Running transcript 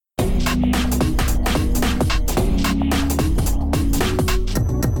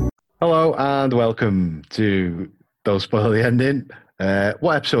Hello and welcome to Don't Spoil the Ending.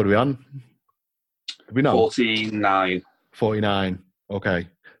 What episode are we on? Do we know? 49. 49. Okay.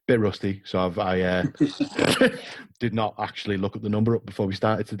 Bit rusty, so I did not actually look at the number up before we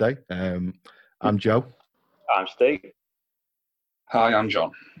started today. I'm Joe. I'm Steve. Hi, I'm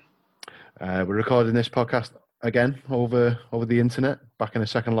John. We're recording this podcast again over the internet, back in a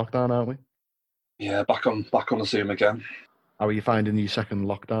second lockdown, aren't we? Yeah, back on the Zoom again. How are you finding your second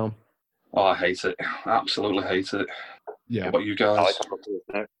lockdown? Oh, I hate it. Absolutely hate it. Yeah. What about you guys?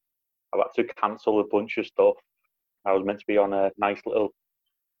 I've had to cancel a bunch of stuff. I was meant to be on a nice little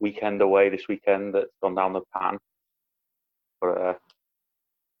weekend away this weekend that's gone down the pan. But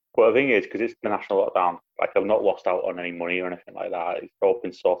the thing is, because it's the national lockdown, like I've not lost out on any money or anything like that. It's all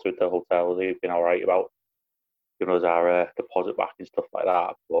been sorted with the hotels. They've been all right about giving us our deposit back and stuff like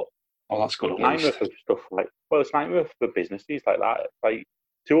that. But Oh, that's good. it's nightmare for stuff it's nightmare for businesses like that. Like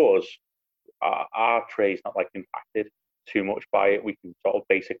to us, our trade's not like impacted too much by it. We can sort of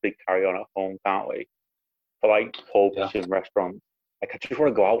basically carry on at home, can't we? For like pubs and restaurants, like I just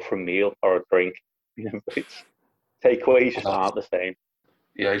want to go out for a meal or a drink. It's takeaways just aren't the same.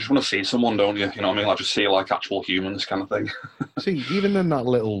 Yeah, you just want to see someone, don't you? You know what I mean? Like just see like actual humans kind of thing. See, even in that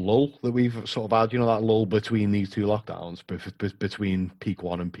little lull that we've sort of had, that lull between these two lockdowns, between peak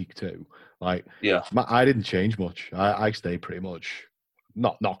 1 and peak 2, like, yeah, I didn't change much. I stayed pretty much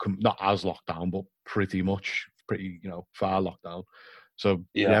not as locked down, but pretty far locked down. So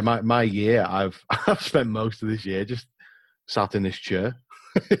my year, I've spent most of this year just sat in this chair.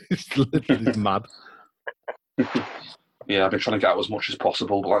 It's literally mad. Yeah, I've been trying to get out as much as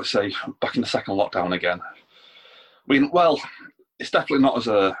possible, but like I say, back in the second lockdown again. I mean, well, it's definitely not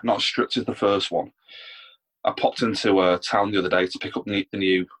as strict as the first one. I popped into a town the other day to pick up the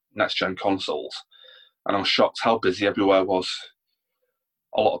new next-gen consoles, and I was shocked how busy everywhere was.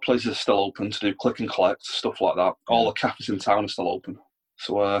 A lot of places are still open to do click and collect, stuff like that. All the cafes in town are still open.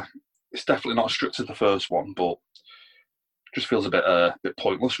 So it's definitely not as strict as the first one, but just feels a bit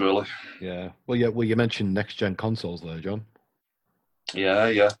pointless, really. Yeah. Well, you mentioned next-gen consoles there, John.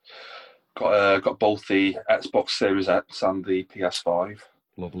 Yeah. Got both the Xbox Series X and the PS5.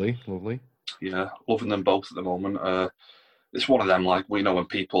 Lovely. Yeah, loving them both at the moment. It's one of them, like, we know when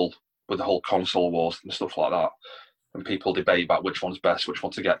people, with the whole console wars and stuff like that, and people debate about which one's best, which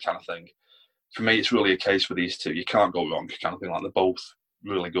one to get kind of thing. For me, it's really a case with these two. You can't go wrong kind of thing. Like, they're both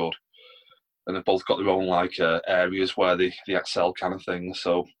really good. And they've both got their own, like, areas where they excel kind of thing.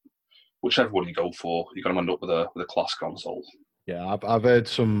 So whichever one you go for, you're going to end up with a class console. Yeah, I've heard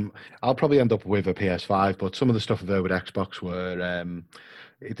some. I'll probably end up with a PS5, but some of the stuff I've heard with Xbox were,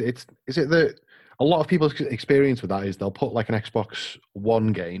 a lot of people's experience with that is they'll put like an Xbox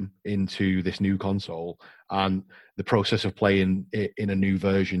One game into this new console, and the process of playing it in a new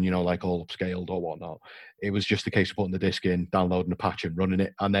version, like all upscaled or whatnot, it was just a case of putting the disc in, downloading a patch and running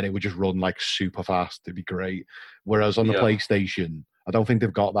it, and then it would just run like super fast. It'd be great. Whereas on the PlayStation, I don't think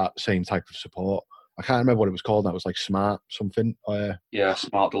they've got that same type of support. I can't remember what it was called. That was like Smart something.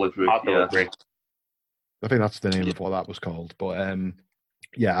 Smart Delivery. Smart Delivery. I think that's the name of what that was called. But I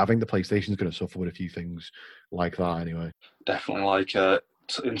think the PlayStation's going to suffer with a few things like that anyway. Definitely, like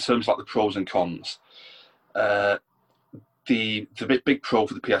in terms of like the pros and cons, the big pro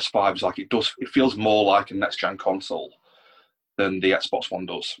for the PS5 is like it feels more like a next gen console than the Xbox One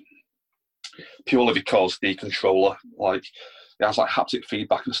does. Purely because the controller, like, it has like haptic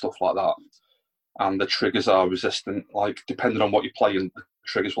feedback and stuff like that. And the triggers are resistant. Like, depending on what you're playing, the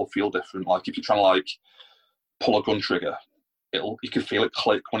triggers will feel different. Like, if you're trying to like pull a gun trigger, you can feel it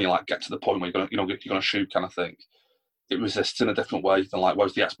click when you like get to the point where you're gonna shoot kind of thing. It resists in a different way than like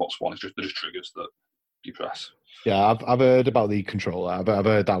whereas the Xbox One, they're just triggers that you press. Yeah, I've heard about the controller. I've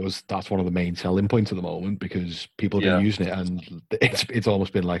heard that's one of the main selling points at the moment because people have been using it, and it's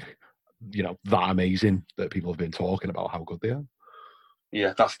almost been like that amazing that people have been talking about how good they are.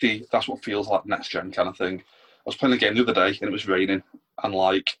 Yeah, that's what feels like next gen kind of thing. I was playing the game the other day and it was raining, and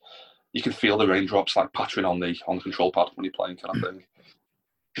like you can feel the raindrops like pattering on the control pad when you're playing kind of thing.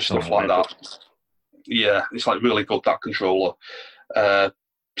 Just stuff like that. Yeah, it's like really good, that controller.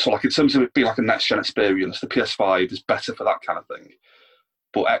 So like in terms of it being like a next gen experience, the PS5 is better for that kind of thing.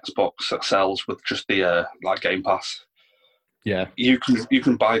 But Xbox excels with just the like Game Pass. Yeah, you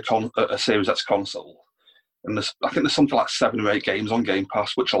can buy a Series X console. And I think there's something like 7 or 8 games on Game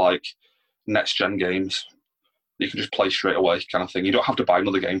Pass, which are like next-gen games. You can just play straight away kind of thing. You don't have to buy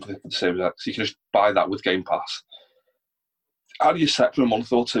another game for the Series X. You can just buy that with Game Pass. How do you set for a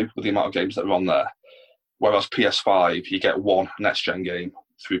month or two with the amount of games that are on there? Whereas PS5, you get one next-gen game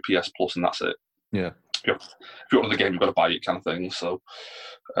through PS Plus and that's it. Yeah. If you want the game, you've got to buy it, kind of thing. So,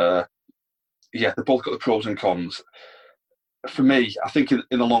 yeah, they've both got the pros and cons. For me, I think in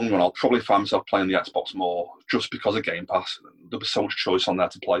the long run, I'll probably find myself playing the Xbox more just because of Game Pass. There'll be so much choice on there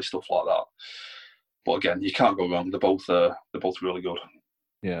to play stuff like that. But again, you can't go wrong. They're both really good.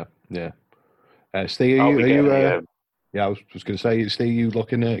 Yeah. Steve, are you? Yeah, I was going to say, Steve, are you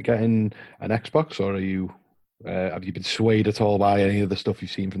looking at getting an Xbox, or are you? Have you been swayed at all by any of the stuff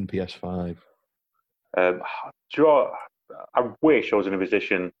you've seen from the PS5? Do you know what? I wish I was in a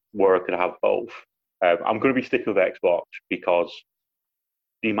position where I could have both. I'm going to be sticking with Xbox because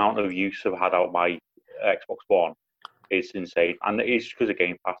the amount of use I've had out of my Xbox One is insane, and it is because of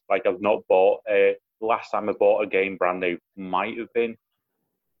Game Pass. Like, I've not bought. The last time I bought a game brand new might have been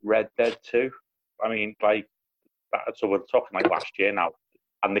Red Dead 2. I mean, like, so we're talking like last year now,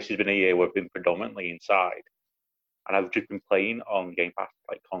 and this has been a year where I've been predominantly inside, and I've just been playing on Game Pass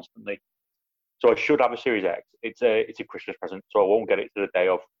like constantly. So I should have a Series X. It's a Christmas present, so I won't get it to the day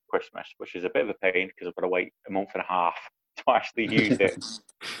of Christmas, which is a bit of a pain because I've got to wait a month and a half to actually use it.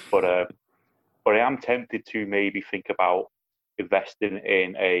 But I am tempted to maybe think about investing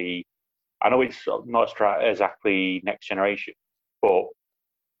in a. I know it's not exactly next generation, but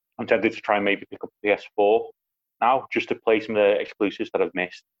I'm tempted to try and maybe pick up a PS4 now, just to play some of the exclusives that I've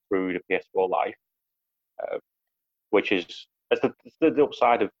missed through the PS4 Live, which is the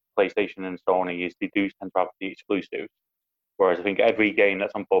upside of PlayStation and Sony is they do tend to have the exclusives, whereas I think every game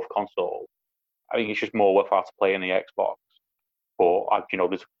that's on both consoles, I think it's just more worthwhile to play in the Xbox. But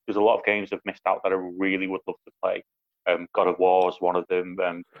there's a lot of games I've missed out that I really would love to play. God of War is one of them.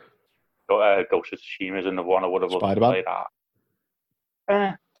 Ghost of Tsushima is another one I would have loved to play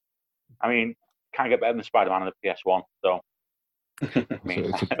that. I mean, can't get better than Spider-Man on the PS1. So, I mean,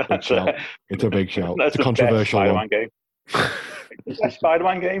 it's a big shout. It's a big shout. That's it's a controversial Spider-Man game. That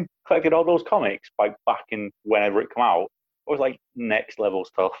Spider-Man game, collected all those comics like back in whenever it came out. It was like next level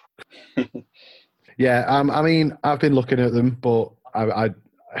stuff. Yeah, I mean, I've been looking at them, but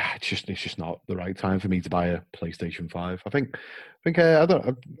it's just not the right time for me to buy a PlayStation 5. I think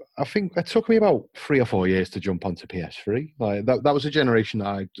it took me about 3 or 4 years to jump onto PS3. Like that was a generation that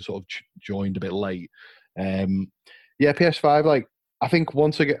I sort of joined a bit late. Yeah, PS5. Like, I think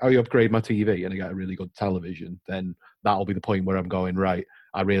once I upgrade my TV and I get a really good television, then that'll be the point where I'm going, right,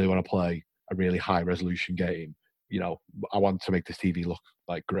 I really want to play a really high resolution game. I want to make this TV look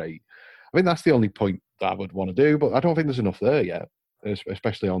like great. I think that's the only point that I would want to do, but I don't think there's enough there yet,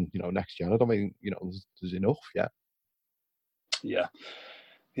 especially on next gen. I don't think there's enough yet. Yeah,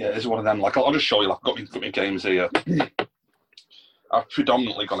 it's one of them. Like, I'll just show you. I've got me games here. I've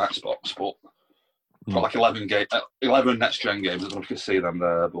predominantly gone Xbox, but got like 11 next gen games. I don't know if you can see them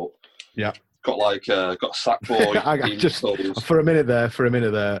there, but yeah. Got Sackboy. For a minute there,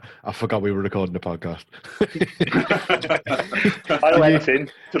 I forgot we were recording a podcast. I went in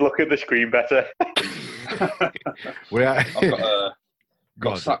to look at the screen better. I've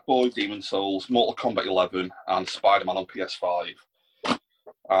got Sackboy, Demon's Souls, Mortal Kombat 11, and Spider-Man on PS5.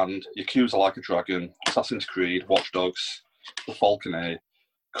 And Yakuza Like a Dragon, Assassin's Creed, Watch Dogs, The Falconer,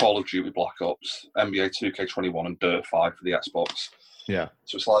 Call of Duty Black Ops, NBA 2K21, and Dirt 5 for the Xbox. Yeah.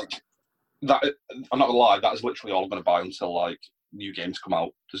 So it's like that. I'm not gonna lie, that is literally all I'm gonna buy until like new games come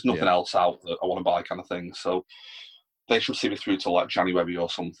out. There's nothing else out that I want to buy, kind of thing. So they should see me through to like January or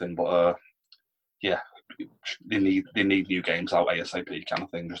something. But yeah, they need new games out ASAP, kind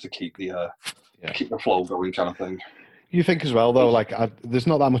of thing, just to keep the flow going, kind of thing. You think as well, though, like there's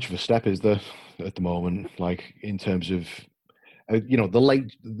not that much of a step, is there, at the moment? Like, in terms of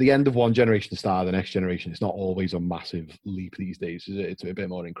the end of one generation, the start of the next generation. It's not always a massive leap these days, is it? It's a bit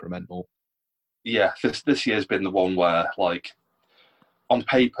more incremental. Yeah, this year's been the one where, like, on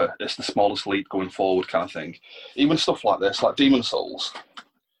paper, it's the smallest leap going forward, kind of thing. Even stuff like this, like Demon's Souls,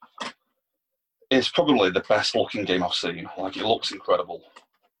 it's probably the best looking game I've seen. Like, it looks incredible.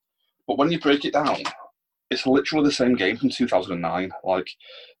 But when you break it down, it's literally the same game from 2009. Like,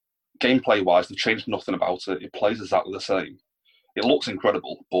 gameplay-wise, they've changed nothing about it. It plays exactly the same. It looks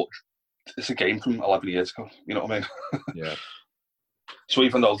incredible, but it's a game from 11 years ago. You know what I mean? Yeah. So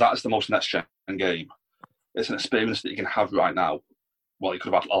even though that's the most next-gen game, it's an experience that you can have right now. Well, you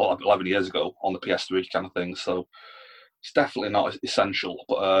could have had 11 years ago on the PS3 kind of thing. So it's definitely not essential.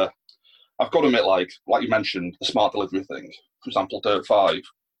 But I've got to admit, like you mentioned, the smart delivery thing. For example, Dirt 5.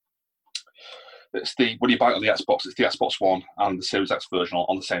 It's when you buy it on the Xbox, it's the Xbox One and the Series X version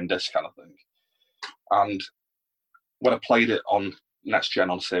on the same disc, kind of thing. And when I played it on next gen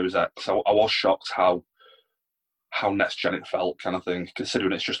on Series X, I was shocked how next gen it felt, kind of thing,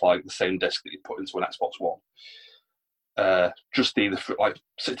 considering it's just like the same disc that you put into an Xbox One. Just the like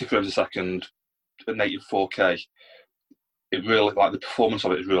 60 frames a second, a native 4K, it really like the performance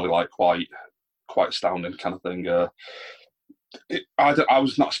of it is really like quite astounding kind of thing. I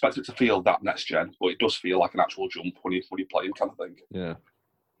was not expecting it to feel that next gen, but it does feel like an actual jump when you're playing kind of thing.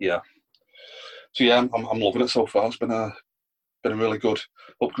 Yeah. So yeah, I'm loving it so far. It's been a really good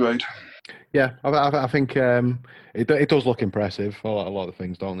upgrade. Yeah, I think it does look impressive. A lot of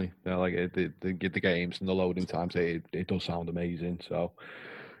things, don't they? Like the games and the loading times. It does sound amazing. So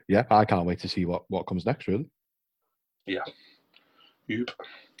yeah, I can't wait to see what comes next. Really. Yeah. Yep.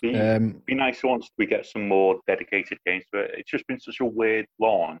 Be nice once we get some more dedicated games to it. It's just been such a weird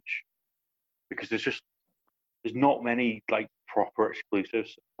launch because there's not many like proper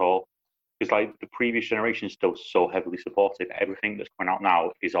exclusives at all. Because like the previous generation is still so heavily supported. Everything that's coming out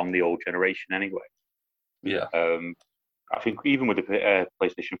now is on the old generation anyway. Yeah. I think even with the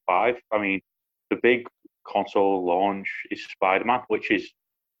PlayStation 5, I mean, the big console launch is Spider-Man, which is,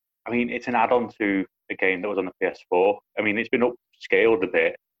 I mean, it's an add-on to a game that was on the PS4. I mean, it's been upscaled a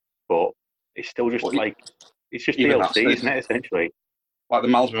bit, but it's still just it's just DLC, isn't it, essentially? Like the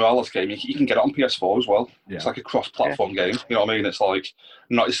Miles Morales game, you can get it on PS4 as well. Yeah. It's like a cross-platform game. You know what I mean? It's like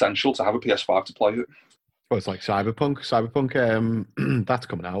not essential to have a PS5 to play it. Well, it's like Cyberpunk. That's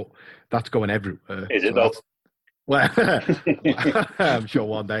coming out. That's going everywhere. Is it though? Well, I'm sure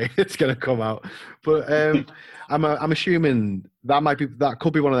one day it's going to come out. But I'm assuming that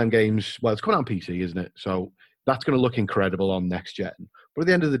could be one of them games. Well, it's coming out on PC, isn't it? So that's going to look incredible on next gen. But at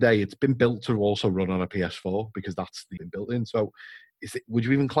the end of the day, it's been built to also run on a PS4 because that's been built in. So would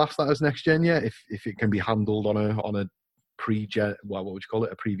you even class that as next gen yet? If it can be handled on a pre-gen, what would you call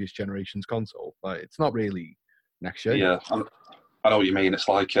it? A previous generation's console? Like, it's not really next gen. Yeah, I know what you mean. It's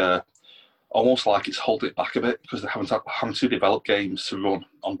like almost like it's holding it back a bit because they're having to develop games to run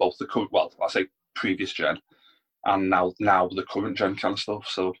on both the current, well, I say previous gen, and now the current gen kind of stuff.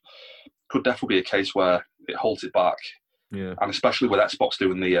 So could definitely be a case where it holds it back. Yeah, and especially with Xbox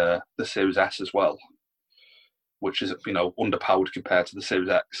doing the Series S as well, which is underpowered compared to the Series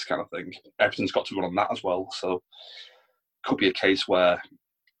X kind of thing. Everything's got to run on that as well. So could be a case where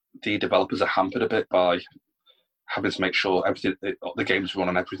the developers are hampered a bit by having to make sure the games run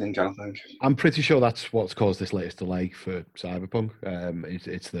on everything kind of thing. I'm pretty sure that's what's caused this latest delay for Cyberpunk.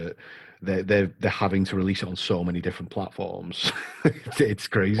 It's that they're having to release it on so many different platforms. It's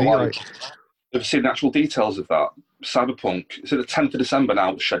crazy. Have you seen the actual details of that? Cyberpunk, is it the 10th of December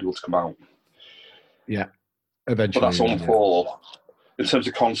now it's scheduled to come out? Yeah, eventually. But that's only for, in terms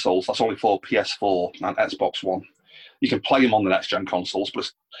of consoles, that's only for PS4 and Xbox One. You can play them on the next-gen consoles,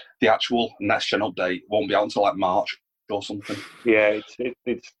 but the actual next-gen update won't be out until like March or something. Yeah,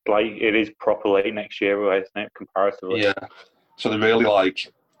 it's like, it is proper late next year, isn't it, comparatively? Yeah. So they're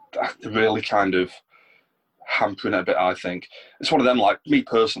really kind of hampering it a bit, I think. It's one of them, like, me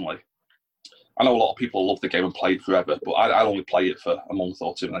personally, I know a lot of people love the game and play it forever, but I only play it for a month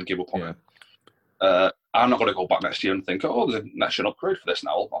or two and then give up on it. I'm not going to go back next year and think, there's a next-gen upgrade for this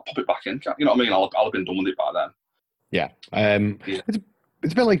now. I'll pop it back in. You know what I mean? I'll have been done with it by then. Yeah.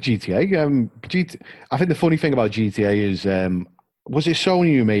 It's a bit like GTA. I think the funny thing about GTA is, was it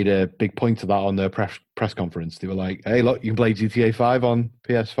Sony who made a big point of that on their press conference? They were like, hey, look, you can play GTA 5 on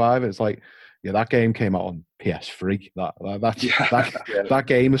PS5. It's like, yeah, that game came out on PS3. That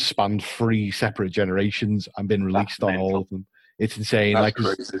game has spanned 3 separate generations and been released on all of them. It's insane. That's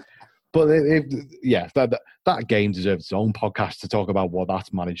crazy. But that game deserves its own podcast to talk about what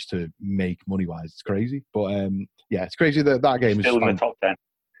that's managed to make money-wise. It's crazy. But it's crazy that game is still in the top 10.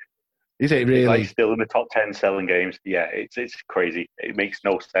 Is it really? Like still in the top 10 selling games. Yeah, it's crazy. It makes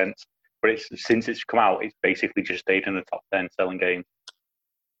no sense. But since it's come out, it's basically just stayed in the top 10 selling games.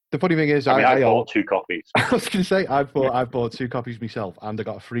 The funny thing is, I bought 2 copies. I was going to say, I bought 2 copies myself, and I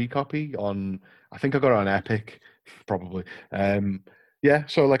got a free copy on, I think I got it on Epic, probably. Yeah,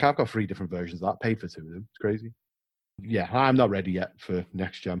 so like I've got 3 different versions of that, paid for 2 of them. It's crazy. Yeah, I'm not ready yet for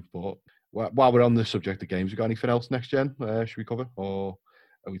next gen, but while we're on the subject of games, we got anything else next gen? Should we cover, or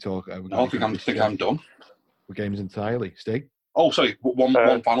are we talking? I think I'm done. With games entirely, Steve. Oh, sorry.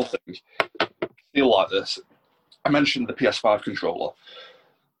 One final thing. I feel like this. I mentioned the PS5 controller,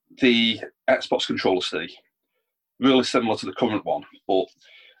 the Xbox controller, Steve. Really similar to the current one, but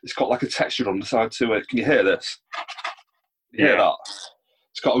it's got like a textured underside to it. Can you hear this? You hear that?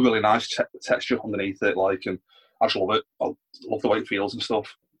 It's got a really nice texture underneath it, and I just love it. I love the way it feels and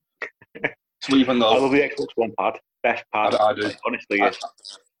stuff. So even though I love the Xbox One pad, best pad. I do. Honestly,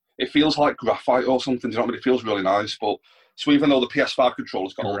 it feels like graphite or something. You know what I mean? It feels really nice. But so even though the PS5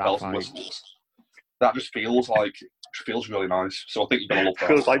 controller's got all the bells and whistles, that just feels really nice. So I think you're gonna love that.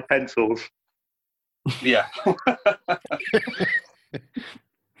 Feels like pencils. Yeah.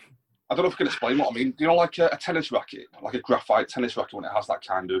 I don't know if I can explain what I mean. Do you know, like a tennis racket, like a graphite tennis racket, when it has that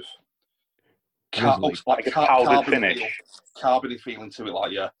kind of like a powdered finish, carbony feeling to it,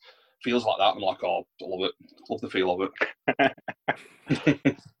 like feels like that. I'm like, oh, I love it. Love the feel of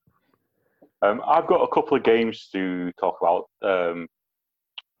it. I've got a couple of games to talk about,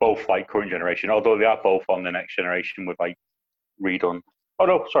 both like current generation, although they are both on the next generation with like redone. Oh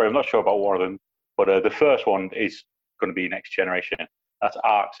no, sorry, I'm not sure about one of them, but the first one is going to be next generation. That's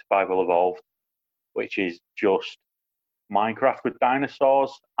Ark Survival Evolved, which is just Minecraft with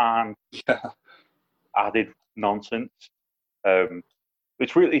dinosaurs and added nonsense.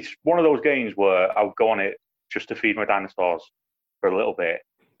 It's one of those games where I'll go on it just to feed my dinosaurs for a little bit,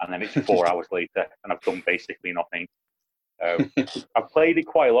 and then it's 4 hours later, and I've done basically nothing. I've played it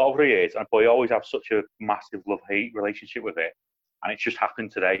quite a lot over the years, and I always have such a massive love-hate relationship with it. And it's just happened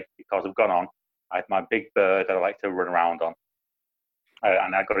today because I've gone on. I had my big bird that I like to run around on,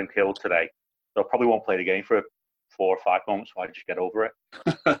 and I got him killed today. So I probably won't play the game for 4 or 5 months, so I just get over it.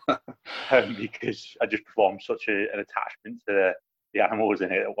 Because I just perform such an attachment to the animals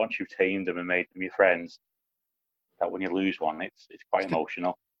in it that once you've tamed them and made them your friends, that when you lose one, it's quite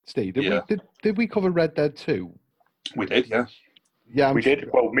emotional. Steve, did we cover Red Dead 2? We did, yeah. Yeah, we did.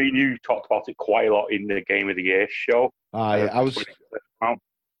 Well, me and you talked about it quite a lot in the Game of the Year show. I was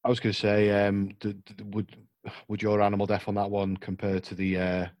going to say, would your animal death on that one compare to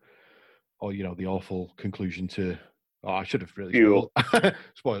the, the awful conclusion to? Oh, I should have really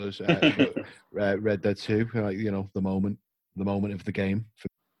spoilers. Red Dead 2, the moment of the game.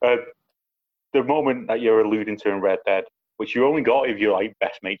 The moment that you're alluding to in Red Dead, which you only got if you're like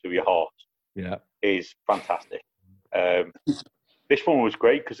best mates with your horse, is fantastic. This one was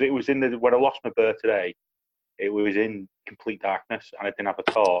great because it was when I lost my bird today, it was in complete darkness and I didn't have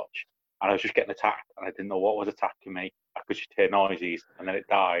a torch and I was just getting attacked and I didn't know what was attacking me. I could just hear noises and then it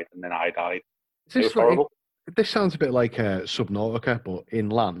died and then I died. It was horrible. This sounds a bit like Subnautica, but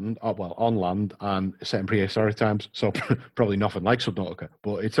on land and set in prehistoric times. So probably nothing like Subnautica,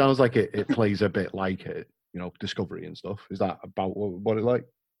 but it sounds like it plays a bit like it, Discovery and stuff. Is that about what it like?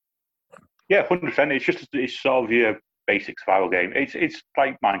 Yeah, 100%. It's sort of your basic survival game. It's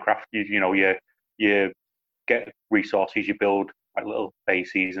like Minecraft. You get resources, you build like little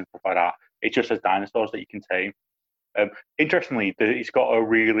bases and stuff like that. It just has dinosaurs that you can tame. Interestingly, it's got a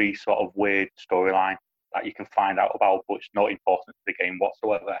really sort of weird storyline that you can find out about, but it's not important to the game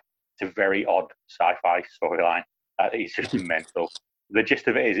whatsoever. It's a very odd sci-fi storyline. It's just mental. The gist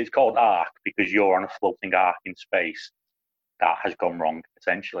of it is it's called Ark because you're on a floating ark in space that has gone wrong,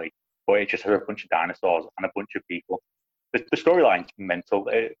 essentially. But it just has a bunch of dinosaurs and a bunch of people. The storyline's mental.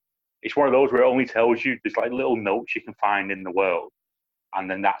 It's one of those where it only tells you there's like little notes you can find in the world, and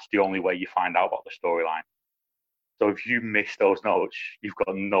then that's the only way you find out about the storyline. So if you miss those notes, you've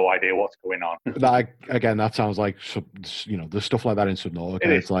got no idea what's going on. That sounds like there's stuff like that in Subnautica.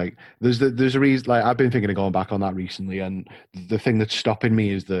 It's like there's a reason. Like I've been thinking of going back on that recently, and the thing that's stopping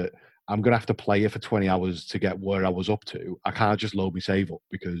me is that I'm gonna have to play it for 20 hours to get where I was up to. I can't just load my save up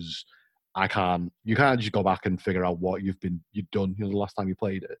because I can't. You can't just go back and figure out what you've done. The last time you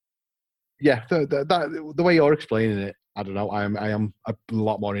played it. Yeah, the way you're explaining it, I don't know. I am a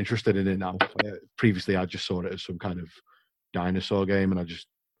lot more interested in it now. Previously, I just saw it as some kind of dinosaur game, and I just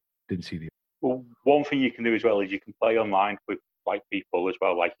didn't see the. Well, one thing you can do as well is you can play online with like people as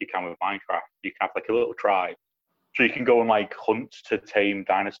well, like you can with Minecraft. You can have like a little tribe, so you can go and like hunt to tame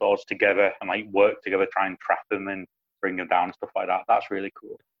dinosaurs together and like work together, try and trap them and bring them down and stuff like that. That's really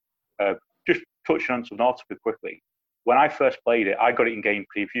cool. Just touching on Subnautica quickly. When I first played it, I got it in game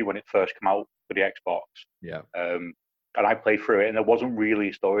preview when it first came out for the Xbox. Yeah. And I played through it, and there wasn't really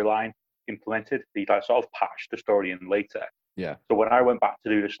a storyline implemented. They like sort of patched the story in later. Yeah. So when I went back to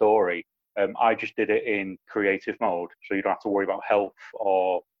do the story, I just did it in creative mode, so you don't have to worry about health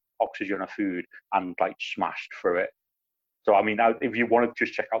or oxygen or food, and like smashed through it. So I mean, if you want to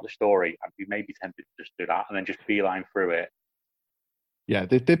just check out the story, I'd be maybe tempted to just do that and then just beeline through it. Yeah,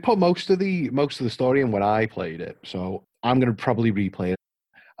 they put most of the story in when I played it, so I'm going to probably replay it,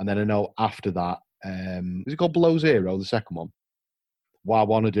 and then I know after that, is it called Below Zero, the second one? What I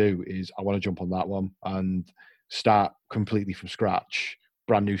want to do is I want to jump on that one and start completely from scratch,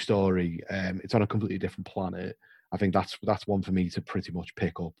 brand new story. It's on a completely different planet. I think that's one for me to pretty much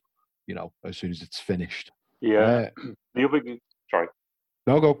pick up, as soon as it's finished. Yeah. The other, sorry.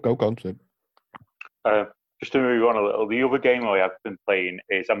 No, go on. Just to move on a little, the other game I have been playing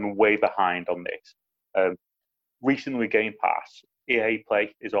is I'm way behind on this. Recently with Game Pass, EA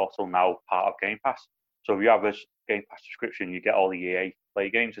Play is also now part of Game Pass. So if you have a Game Pass subscription, you get all the EA Play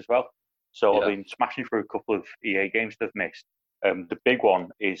games as well. So I've been smashing through a couple of EA games that I've missed. The big one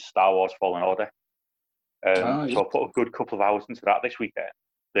is Star Wars Fallen Order. Yeah. So I put a good couple of hours into that this week,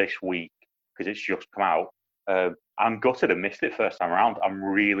 because it's just come out. I'm gutted I missed it first time around. I'm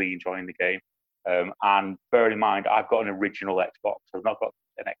really enjoying the game. And bear in mind, I've got an original Xbox. I've not got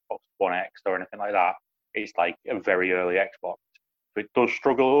an Xbox One X or anything like that. It's like a very early Xbox. But it does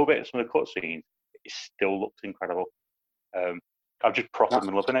struggle a little bit. Some of the cutscenes, it still looks incredible. I've just properly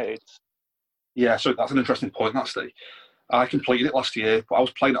been loving it. Yeah, so that's an interesting point, actually. I completed it last year, but I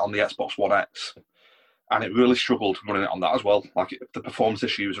was playing it on the Xbox One X, and it really struggled running it on that as well. Like, the performance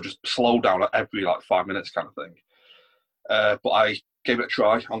issues were just slowed down at every 5 minutes kind of thing. But I gave it a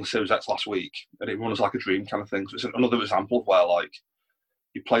try on the Series X last week, and it runs like a dream kind of thing. So it's another example of where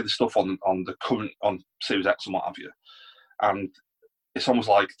you play the stuff on the current on Series X and what have you, and it's almost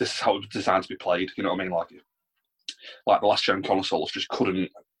like this is how it was designed to be played. You know what I mean? Like the last gen consoles just couldn't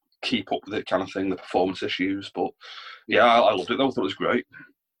keep up with it kind of thing. The performance issues, but yeah, I loved it though. I thought it was great.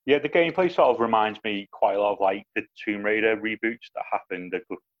 Yeah, the gameplay sort of reminds me quite a lot of the Tomb Raider reboots that happened a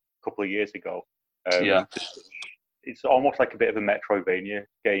couple of years ago. It's almost like a bit of a Metroidvania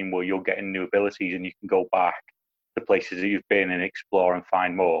game where you're getting new abilities and you can go back to places that you've been and explore and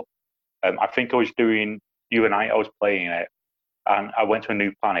find more. I think I was doing, you and I was playing it, and I went to a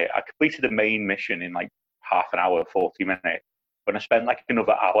new planet. I completed the main mission in half an hour, 40 minutes, but I spent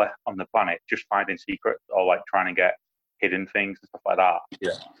another hour on the planet just finding secrets or trying to get hidden things and stuff like that.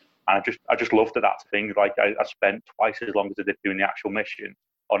 Yeah. And I just loved that thing. I spent twice as long as I did doing the actual mission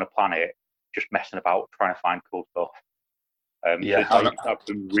on a planet, just messing about, trying to find cool stuff. I've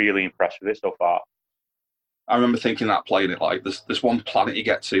been really impressed with it so far. I remember thinking that playing it, there's one planet you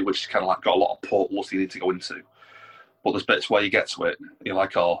get to, which is kind of got a lot of portals you need to go into. But there's bits where you get to it, and you're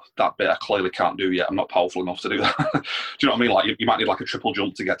like, oh, that bit I clearly can't do yet. I'm not powerful enough to do that. Do you know what I mean? You might need a triple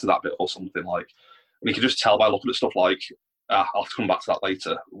jump to get to that bit or something. And you can just tell by looking at stuff I'll have to come back to that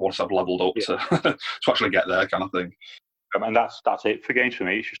later once I've leveled up to actually get there kind of thing. And that's it for games for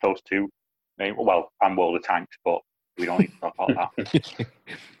me. It's just those two. Well, and World of Tanks, but we don't need to talk about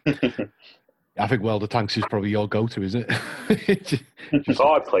that. I think World of Tanks is probably your go-to, isn't it?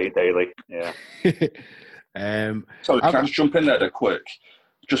 I play it daily, yeah. So can I just jump in there quick?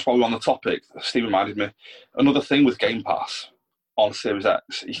 Just while we're on the topic, Steve reminded me, another thing with Game Pass on Series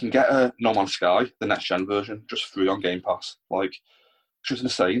X, you can get a No Man's Sky, the next gen version, just free on Game Pass. It's just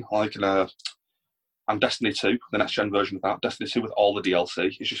insane. And Destiny 2, the next gen version of that, Destiny 2 with all the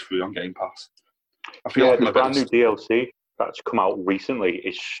DLC is just free on Game Pass. I feel like the brand new DLC that's come out recently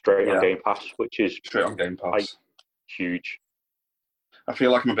is straight on Game Pass, which is straight on Game Pass. Huge. I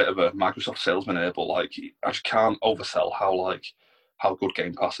feel like I'm a bit of a Microsoft salesman here, but I just can't oversell how good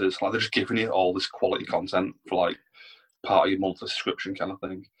Game Pass is. They're just giving you all this quality content for part of your monthly subscription kind of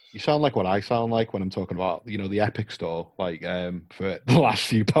thing. You sound like what I sound like when I'm talking about, the Epic Store, for the last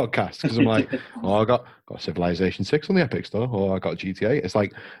few podcasts. Because I'm like, I got Civilization 6 on the Epic Store, or I got GTA. It's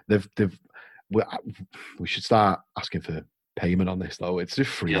like we should start asking for payment on this though. It's just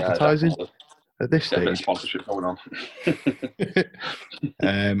free advertising. Definitely. At this stage, sponsorship going on.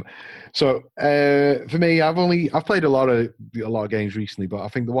 So for me, I've played a lot of games recently, but I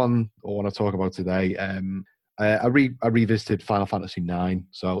think the one I want to talk about today, I revisited Final Fantasy IX.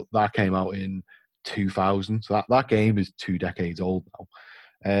 So that came out in 2000. So that game is 2 decades old now.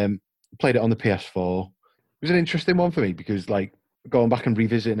 Played it on the PS4. It was an interesting one for me because going back and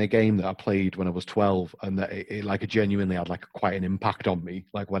revisiting a game that I played when I was 12, and that it genuinely had quite an impact on me.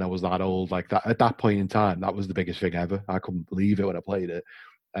 When I was that old, that at that point in time, that was the biggest thing ever. I couldn't believe it when I played it.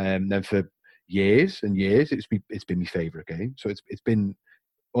 And then for years and years, it's been my favorite game. So it's been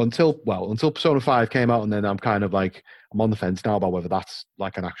until Persona 5 came out, and then I'm kind of I'm on the fence now about whether that's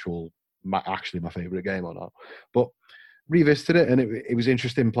actually my favorite game or not. But revisited it, and it was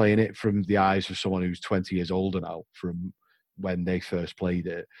interesting playing it from the eyes of someone who's 20 years older now from when they first played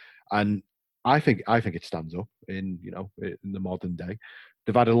it, and I think it stands up in the modern day.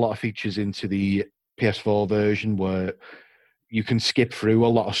 They've added a lot of features into the PS4 version where you can skip through a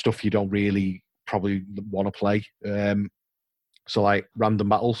lot of stuff you don't really probably want to play. So random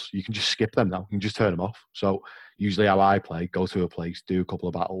battles, you can just skip them now. You can just turn them off. So usually how I play, go to a place, do a couple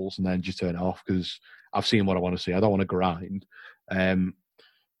of battles, and then just turn it off because I've seen what I want to see. I don't want to grind.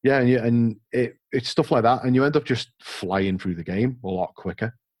 It's stuff like that, and you end up just flying through the game a lot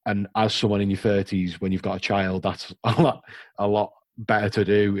quicker. And as someone in your 30s, when you've got a child, that's a lot better to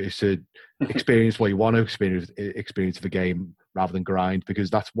do, is to experience what you want to experience the game rather than grind,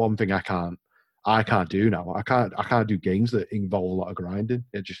 because that's one thing I can't do now. I can't do games that involve a lot of grinding.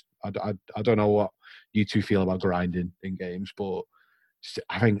 I don't know what you two feel about grinding in games, but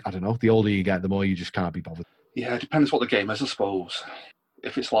I don't know. The older you get, the more you just can't be bothered. Yeah, it depends what the game is, I suppose.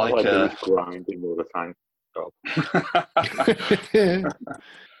 If it's All like I do is grinding all the time.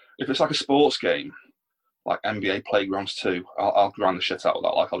 if it's like a sports game, like NBA Playgrounds 2, I'll grind the shit out of that.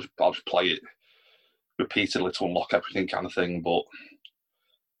 Like I'll just play it repeatedly to unlock everything, kind of thing. But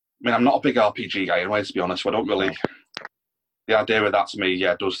I mean, I'm not a big RPG guy anyway, to be honest. So I don't really. No. The idea of that to me,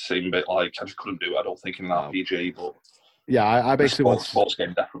 yeah, does seem a bit like I just couldn't do it. I don't think in an RPG, but yeah, I basically want sports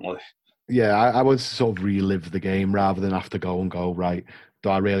game definitely. Yeah, I want to sort of relive the game rather than have to go and go, right, do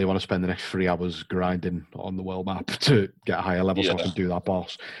I really want to spend the next 3 hours grinding on the world map to get a higher level so I can do that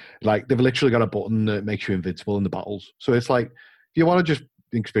boss? Like, they've literally got a button that makes you invincible in the battles. So it's like, if you want to just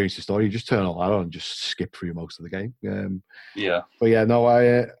experience the story, you just turn all that on and just skip through most of the game. Yeah. But yeah, no,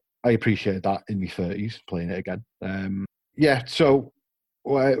 I appreciate that in my 30s, playing it again. Yeah, so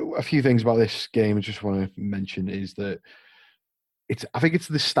a few things about this game I just want to mention is that I think it's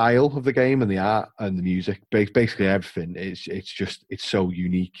the style of the game and the art and the music, basically everything. It's so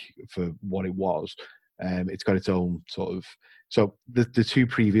unique for what it was. It's got its own sort of. So the 2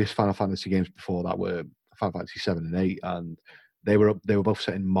 previous Final Fantasy games before that were Final Fantasy 7 and 8, and they were both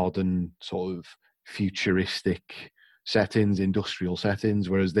set in modern sort of futuristic settings, industrial settings,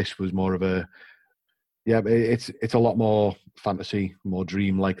 whereas this was more of a it's a lot more fantasy, more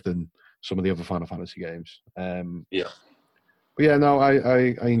dreamlike than some of the other Final Fantasy games. Yeah. But yeah, no,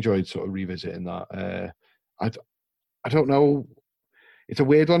 I enjoyed sort of revisiting that. I don't know. It's a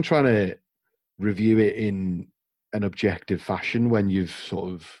weird one trying to review it in an objective fashion when you've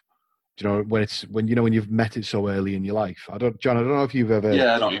sort of, when you've met it so early in your life. John, I don't know if you've ever.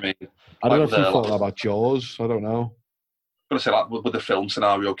 Yeah, I know what you mean. I don't know if you thought about Jaws. I don't know. I'm gonna say, like with the film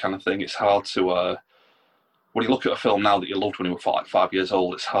scenario kind of thing, it's hard to. When you look at a film now that you loved when you were 5 years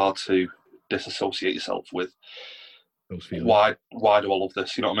old, it's hard to disassociate yourself with. Why do I love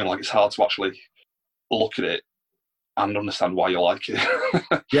this? You know what I mean? Like, it's hard to actually look at it and understand why you like it.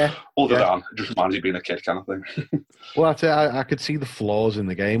 Yeah. Other than it just reminds you of being a kid kind of thing. Well, that's it. I could see the flaws in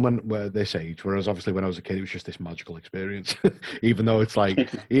the game when we're this age, whereas obviously when I was a kid, it was just this magical experience. Even though it's like,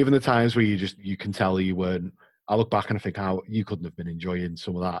 even the times where you can tell you weren't. I look back and I think how you couldn't have been enjoying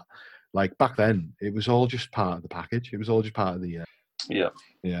some of that. Like back then, it was all just part of the package. It was all just part of the. Yeah.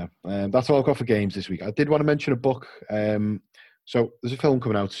 That's all I've got for games this week. I did want to mention a book. So there's a film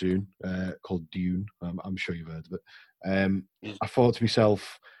coming out soon called Dune. I'm sure you've heard of it. I thought to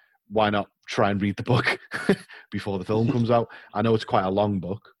myself, why not try and read the book before the film comes out? I know it's quite a long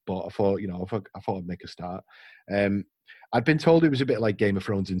book, but I thought I'd make a start. I'd been told it was a bit like Game of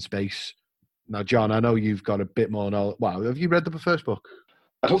Thrones in space. Now, John, I know you've got a bit more knowledge. Wow, have you read the first book?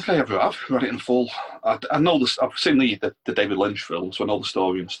 I don't think I ever have read it in full. I know this. I've seen the David Lynch film, so I know the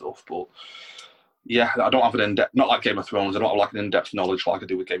story and stuff. But yeah, I don't have an in-depth, not like Game of Thrones. I don't have like an in-depth knowledge like I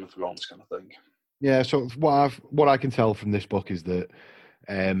do with Game of Thrones kind of thing. Yeah. So what I can tell from this book is that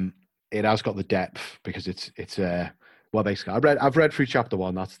it has got the depth because it's basically I've read through chapter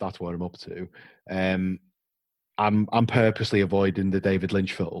 1. That's what I'm up to. I'm purposely avoiding the David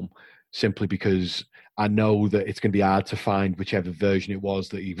Lynch film simply because I know that it's going to be hard to find whichever version it was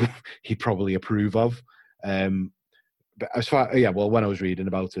that he'd probably approve of. But as far, when I was reading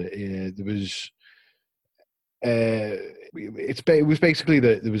about it, there was, it was basically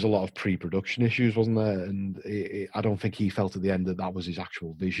that there was a lot of pre-production issues, wasn't there? And I don't think he felt at the end that was his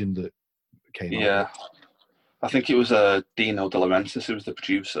actual vision that came out. Yeah, I think it was Dino De Laurentiis who was the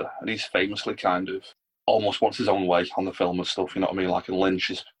producer, and he's famously kind of almost wants his own way on the film and stuff, you know what I mean? Like, and Lynch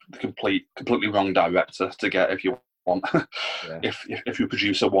is the completely wrong director to get if you want, if your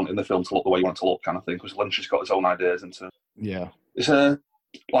producer wanting the film to look the way you want it to look, kind of thing, because Lynch has got his own ideas into. Yeah. It's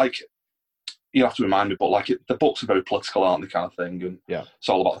like, you have to remind me, but like the books are very political, aren't they, kind of thing, and it's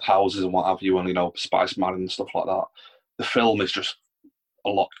all about the houses and what have you, and Spice Man and stuff like that. The film is just a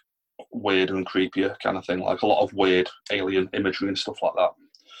lot weirder and creepier, kind of thing, like a lot of weird alien imagery and stuff like that.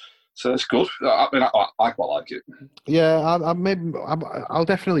 So it's good. I mean, I quite like it. Yeah, I'll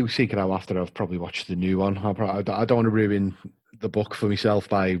definitely seek it out after I've probably watched the new one. I don't want to ruin the book for myself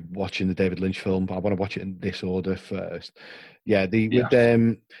by watching the David Lynch film, but I want to watch it in this order first. With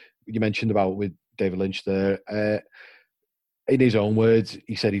you mentioned about with David Lynch there. In his own words,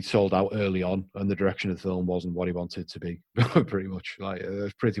 he said he'd sold out early on, and the direction of the film wasn't what he wanted it to be. Pretty much,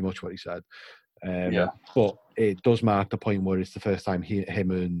 that's pretty much what he said. But it does mark the point where it's the first time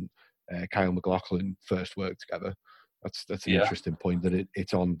him and Kyle MacLachlan first worked together. That's an interesting point that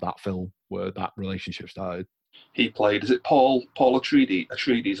it's on that film where that relationship started. He played. Is it Paul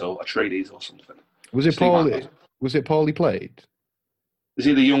Atreides or something? Was it Paul? Was it Paul he played? Is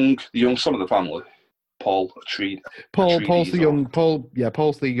he the young son of the family? Paul Paul's the young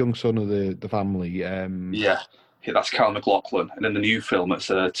Paul's the young son of the family. Yeah, that's Cal McLaughlin, and in the new film, it's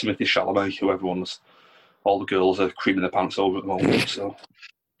Timothy Chalamet, who all the girls are creaming their pants over at the moment. So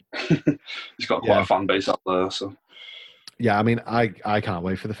he's got quite a fan base out there. So yeah, I mean, I can't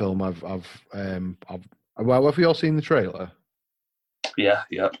wait for the film. Well, have you all seen the trailer? Yeah.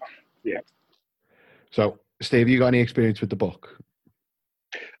 So, Steve, you got any experience with the book?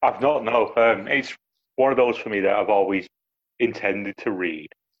 I've not, no. It's one of those for me that I've always intended to read.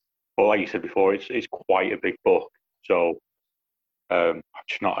 But like you said before, it's quite a big book. So I've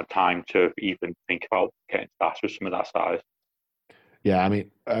just not had time to even think about getting started with some of that size. Yeah, I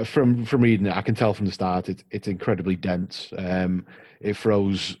mean, from reading it, I can tell from the start it's incredibly dense. It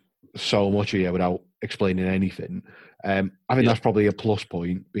throws so much here without explaining anything. I think that's probably a plus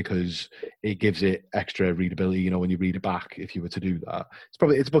point because it gives it extra readability. You know, when you read it back, if you were to do that,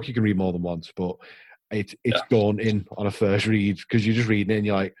 it's a book you can read more than once, but it's daunting on a first read because you're just reading it and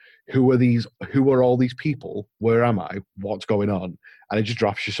you're like, who are all these people? Where am I? What's going on? And it just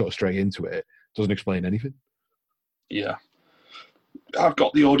drops you sort of straight into it. Doesn't explain anything. Yeah. I've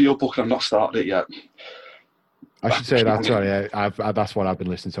got the audiobook and I've not started it yet. I should say that, sorry, that's what I've been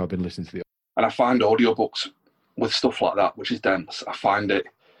listening to. I've been listening to the... And I find audiobooks with stuff like that, which is dense, I find it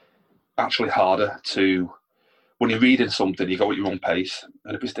actually harder to... When you're reading something, you go at your own pace.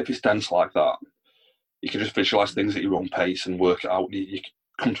 And if it's dense like that, you can just visualise things at your own pace and work it out. You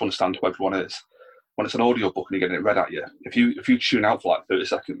come to understand who everyone is. When it's an audiobook and you're getting it read at you, if you tune out for like 30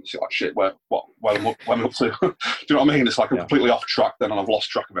 seconds, you're like, shit, where am I up to? Do you know what I mean? It's like I'm completely off track then and I've lost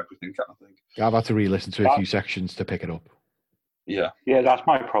track of everything kind of thing. I've had to re-listen to a few sections to pick it up. Yeah, that's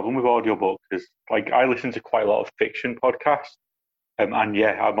my problem with audiobooks. Is like I listen to quite a lot of fiction podcasts, and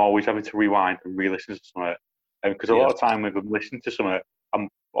I'm always having to rewind and re-listen to something. Because a lot of time when I'm listening to something, I'm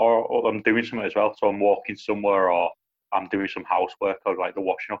doing something as well. So I'm walking somewhere or I'm doing some housework or like the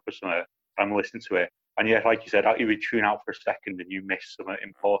washing up or something. I'm listening to it, and like you said, you would tune out for a second and you miss something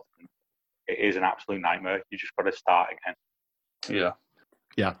important. It is an absolute nightmare. You just got to start again.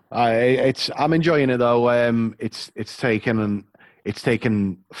 Yeah. I'm enjoying it though. It's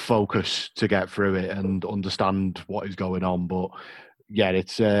taken focus to get through it and understand what is going on. But yeah,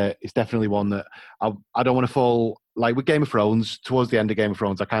 it's definitely one that I don't want to fall like with Game of Thrones. Towards the end of Game of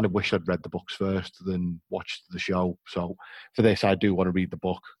Thrones, I kind of wish I'd read the books first than watched the show. So for this, I do want to read the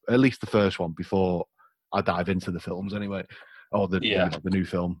book, at least the first one, before I dive into the films anyway, or the new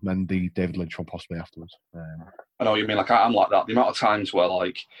film and the David Lynch one possibly afterwards. I know what you mean. Like I'm like that. The amount of times where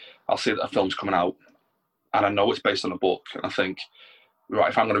like I'll see that a film's coming out and I know it's based on a book, and I think, right,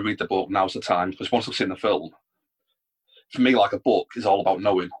 if I'm going to read the book, now's the time. Because once I've seen the film, for me, like a book is all about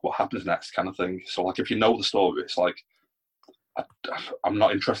knowing what happens next, kind of thing. So, like, if you know the story, it's like I'm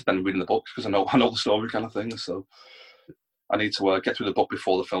not interested in reading the book because I know the story, kind of thing. So, I need to get through the book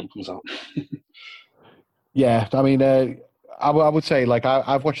before the film comes out. Yeah, I mean, I would say like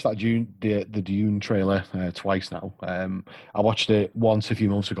I've watched that the Dune trailer twice now. I watched it once a few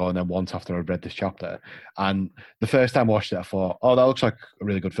months ago and then once after I read this chapter. And the first time I watched it, I thought, oh, that looks like a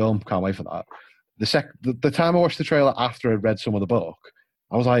really good film. Can't wait for that. The time I watched the trailer after I read some of the book,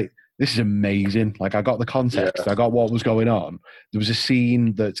 I was like, this is amazing. Like, I got the context. I got what was going on. There was a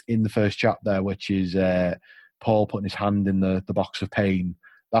scene that's in the first chapter, which is Paul putting his hand in the box of pain.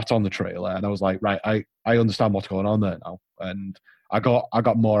 That's on the trailer. And I was like, right, I understand what's going on there now. And I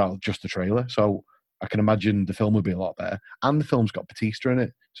got more out of just the trailer. So I can imagine the film would be a lot better. And the film's got Batista in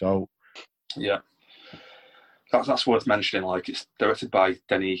it. So yeah. That's worth mentioning. Like, it's directed by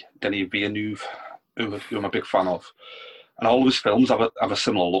Denis Villeneuve, who I'm a big fan of, and all of his films have a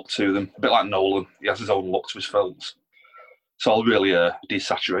similar look to them. A bit like Nolan, he has his own look to his films. It's all really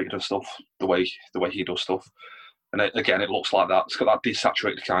desaturated and stuff. The way he does stuff, and it looks like that. It's got that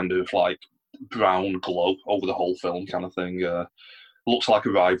desaturated kind of like brown glow over the whole film, kind of thing. It looks like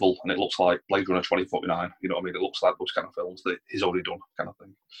Arrival, and it looks like Blade Runner 2049. You know what I mean? It looks like those kind of films that he's already done, kind of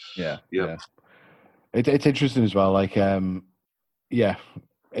thing. Yeah. It's interesting as well. Like, I'm done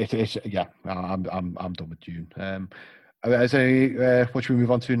with Dune. What should we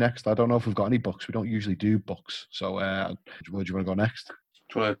move on to next? I don't know if we've got any books. We don't usually do books. So, where do you want to go next? Do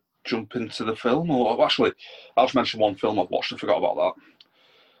you want to jump into the film? Or actually, I'll just mention one film I've watched. I forgot about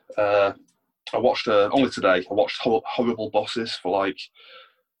that. I watched only today. I watched Horrible Bosses for like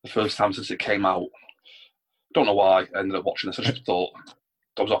the first time since it came out. Don't know why I ended up watching this. I just thought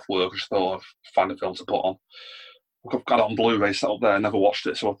I was off work. I just thought I'd find a film to put on. I've got it on Blu-ray set up there. I never watched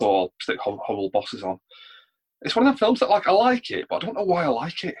it, so I thought I'll stick Horrible Bosses on. It's one of them films that, like, I like it, but I don't know why I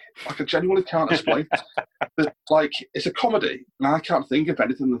like it. Like, I genuinely can't explain. Like, it's a comedy, and I can't think of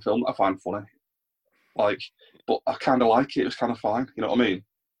anything in the film that I find funny. Like, but I kind of like it. It was kind of fine. You know what I mean?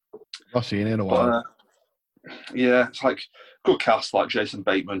 I've seen it in a But while. yeah, it's like good cast. Like Jason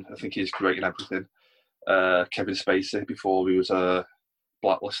Bateman, I think he's great in everything. Kevin Spacey before he was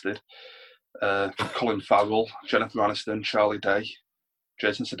blacklisted. Colin Farrell, Jennifer Aniston, Charlie Day,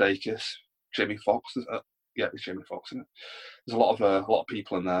 Jason Sudeikis, Jamie Foxx. Yeah, it's Jamie Foxx, isn't it? There's a lot of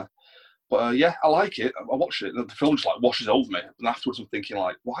people in there. But yeah, I like it. I watched it. The film just like washes over me, and afterwards I'm thinking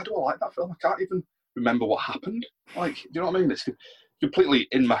like, why do I like that film? I can't even remember what happened. Like, do you know what I mean? It's completely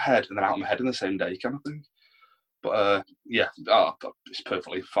in my head and then out of my head in the same day, kind of thing. But yeah, it's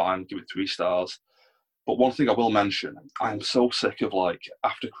perfectly fine. Give it 3 stars. But one thing I will mention, I am so sick of like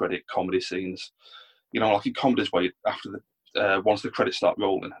after credit comedy scenes. You know, like in comedies where after the once the credits start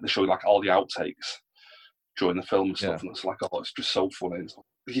rolling, they show you like all the outtakes during the film and stuff, and it's like, oh, it's just so funny.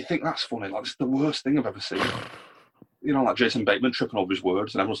 If you think that's funny, like it's the worst thing I've ever seen. You know, like Jason Bateman tripping over his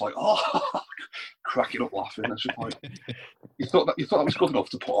words, and everyone's like, oh, cracking up laughing. It's just like you thought that was good enough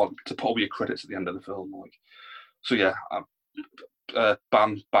to put over your credits at the end of the film, like. So yeah,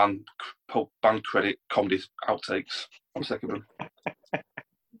 ban credit comedy outtakes. I'm sick of them. But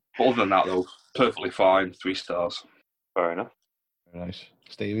other than that, though, perfectly fine. 3 stars. Fair enough. Very nice.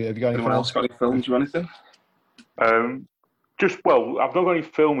 Steve, have you got anyone else got any films or anything? I've not got any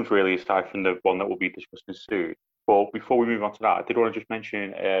films really aside from the one that we'll be discussing soon. But before we move on to that, I did want to just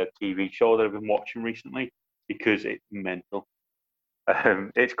mention a TV show that I've been watching recently because it's mental.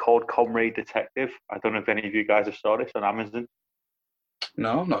 It's called Comrade Detective. I don't know if any of you guys have saw this on Amazon.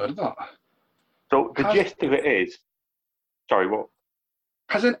 No, I've not heard of that. So the gist of it is... Sorry, what?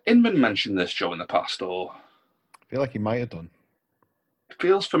 Hasn't Inman mentioned this show in the past, or...? I feel like he might have done. It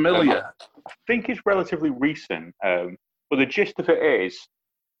feels familiar. I think it's relatively recent. But the gist of it is,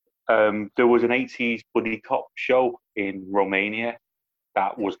 there was an 80s buddy cop show in Romania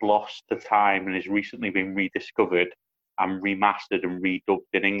that was lost to time and has recently been rediscovered and remastered and redubbed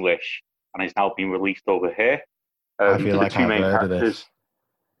in English and is now being released over here. I feel like I've heard of this.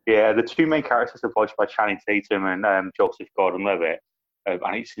 Yeah, the 2 main characters are voiced by Channing Tatum and Joseph Gordon-Levitt,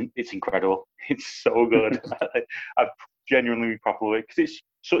 and it's incredible. It's so good. I've genuinely properly, because it's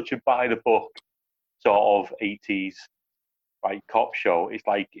such a by the book sort of 80s like cop show. It's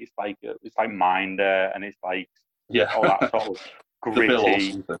like Minder, and it's like all that sort of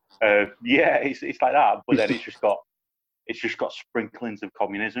gritty. Yeah, it's like that, but then it's just got sprinklings of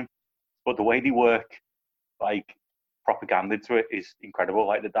communism. But the way they work like propaganda into it is incredible.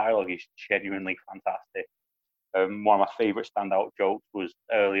 Like the dialogue is genuinely fantastic. One of my favourite standout jokes was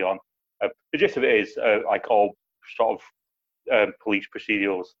early on. The gist of it is like all sort of police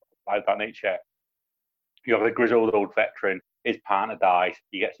procedurals like that nature. You have a grizzled old veteran, his partner dies,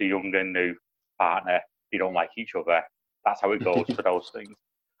 he gets a young and new partner, they don't like each other. That's how it goes for those things.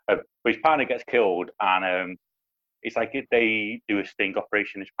 But his partner gets killed, and it's like if they do a sting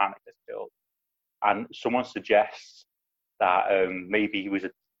operation, his partner gets killed. And someone suggests that maybe he was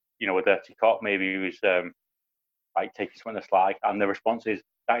a dirty cop, maybe he was like taking someone to slag, and the response is,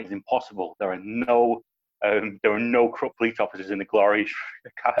 that is impossible. There are no corrupt police officers in the glorious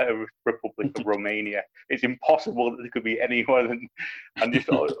Republic of Romania. It's impossible that there could be anyone. And just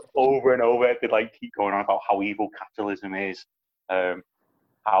over and over, they like keep going on about how evil capitalism is,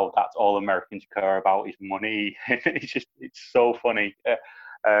 how that's all Americans care about is money. It's so funny.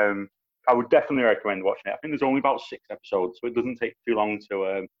 I would definitely recommend watching it. I think there's only about 6 episodes, so it doesn't take too long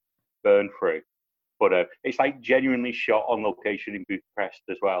to burn through. But it's like genuinely shot on location in Bucharest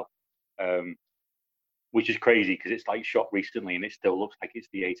as well. Which is crazy because it's like shot recently and it still looks like it's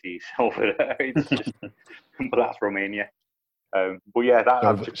the 80s over there. It's just, but that's Romania. But yeah,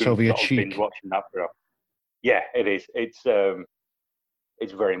 I've just been Soviet sort of binge watching that for. Yeah, it is. It's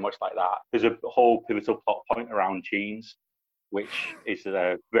very much like that. There's a whole pivotal plot point around genes, which is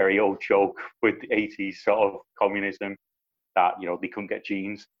a very old joke with the 80s sort of communism that they couldn't get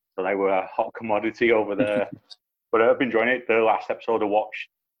genes, so they were a hot commodity over there. But I've been enjoying it. The last episode I watched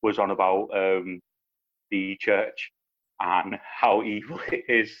was on about the church and how evil it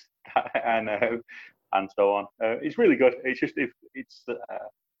is, and so on. It's really good. It's just it's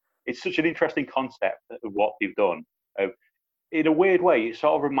such an interesting concept of what they've done. In a weird way, it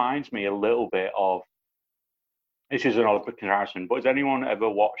sort of reminds me a little bit of. This is an odd comparison, but has anyone ever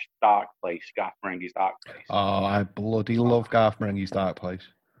watched Dark Place, Garth Marenghi's Dark Place? Oh, I bloody love Garth Marenghi's Dark Place.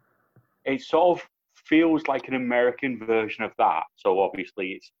 It sort of feels like an American version of that. So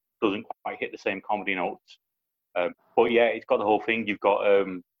obviously it doesn't quite hit the same comedy notes. But yeah, it's got the whole thing. You've got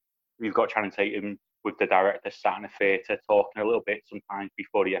Channing Tatum with the director sat in a theatre talking a little bit sometimes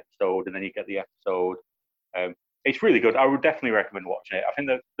before the episode, and then you get the episode. it's really good. I would definitely recommend watching it. I think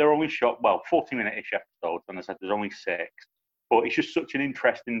that they're only shot 40-minute-ish episodes, and I said there's only 6. But it's just such an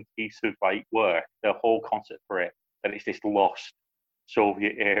interesting piece of like work. The whole concept for it, that it's this lost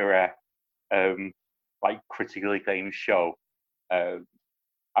Soviet era, like critically acclaimed show.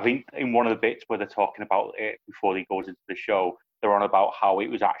 I think in one of the bits where they're talking about it before he goes into the show, they're on about how it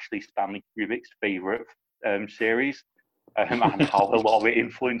was actually Stanley Kubrick's favorite series, and how a lot of it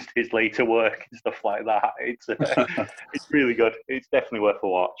influenced his later work and stuff like that. It's really good. It's definitely worth a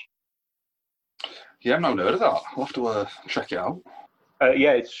watch. Yeah, I've not heard of that. I'll have to check it out.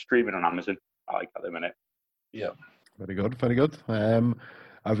 Yeah, it's streaming on Amazon. I like that at the minute. Yeah. Very good, very good.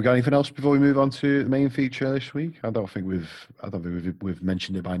 Have we got anything else before we move on to the main feature this week? I don't think we've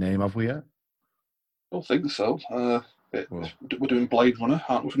mentioned it by name, have we yet? I don't think so. We're doing Blade Runner,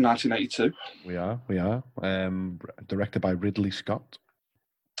 aren't we, from 1982? We are. Directed by Ridley Scott.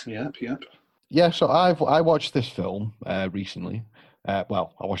 Yep. Yeah, so I watched this film recently. I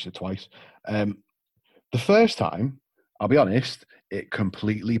watched it twice. The first time, I'll be honest, it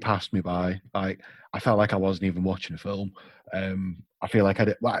completely passed me by. I felt like I wasn't even watching a film. I feel like I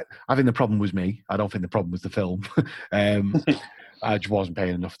think the problem was me. I don't think the problem was the film. I just wasn't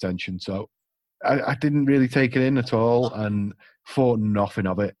paying enough attention. So I didn't really take it in at all and thought nothing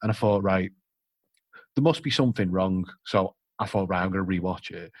of it. And I thought, right, there must be something wrong. So I thought, right, I'm going to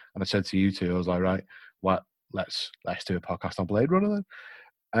rewatch it. And I said to you two, I was like, right, let's do a podcast on Blade Runner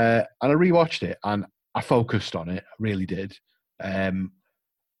then. And I rewatched it and I focused on it. I really did. And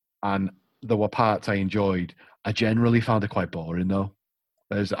there were parts I enjoyed. I generally found it quite boring, though.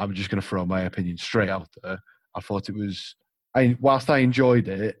 I'm just going to throw my opinion straight out there. I thought it was... whilst I enjoyed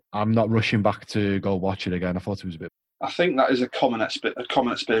it, I'm not rushing back to go watch it again. I thought it was a bit... I think that is a common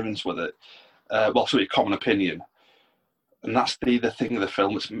experience with it. A common opinion. And that's the thing of the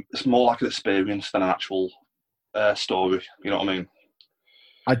film. It's more like an experience than an actual story. You know what I mean?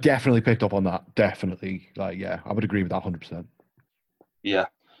 I definitely picked up on that. Definitely. I would agree with that 100%. Yeah.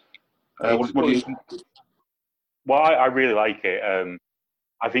 What do you... Well, I really like it.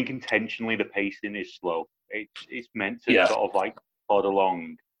 I think intentionally the pacing is slow. It's meant to sort of like plod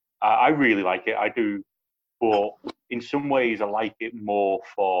along. I really like it. I do, but in some ways I like it more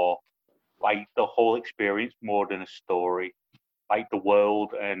for like the whole experience more than a story. Like the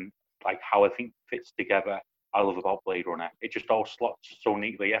world and like how I think fits together. I love about Blade Runner. It just all slots so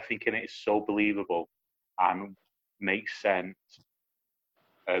neatly. I think in it is so believable and makes sense.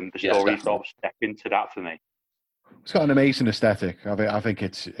 The story sort of step into that for me. It's got an amazing aesthetic. I think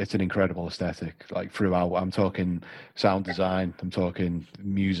it's an incredible aesthetic. Like throughout, I'm talking sound design. I'm talking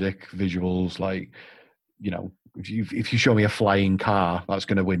music, visuals. Like, you know, if you show me a flying car, that's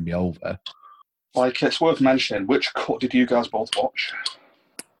going to win me over. Like, it's worth mentioning. Which cut did you guys both watch?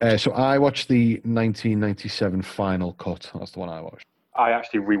 So I watched the 1997 final cut. That's the one I watched. I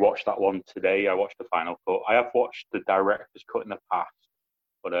actually rewatched that one today. I watched the final cut. I have watched the director's cut in the past,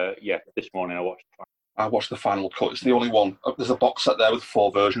 but this morning I watched the final. I watched the final cut. It's the only one. There's a box set there with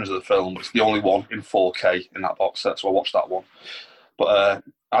 4 versions of the film. It's the only one in 4K in that box set, so I watched that one. But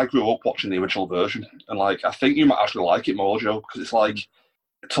I grew up watching the original version, and like I think you might actually like it more, Joe, because it's like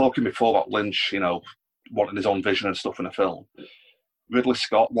talking before about Lynch, you know, wanting his own vision and stuff in a film. Ridley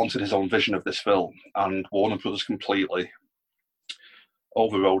Scott wanted his own vision of this film, and Warner Brothers completely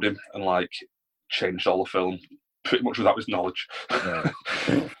overrode him and like changed all the film pretty much without his knowledge. Yeah.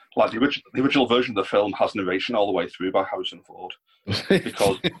 Like the original version of the film has narration all the way through by Harrison Ford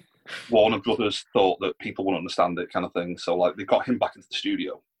because Warner Brothers thought that people wouldn't understand it, kind of thing. So like they got him back into the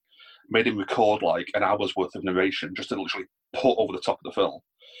studio, made him record like an hour's worth of narration just to literally put over the top of the film.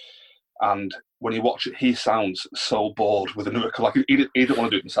 And when you watch it, he sounds so bored with the narration. Like he didn't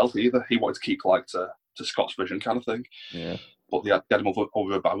want to do it himself either. He wanted to keep like to Scott's vision, kind of thing. Yeah. But they had him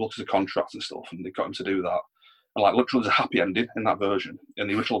over a barrel because of contracts and stuff, and they got him to do that. And like literally, there's a happy ending in that version. In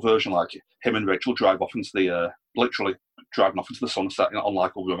the original version, like him and Rachel drive off into the literally driving off into the sunset on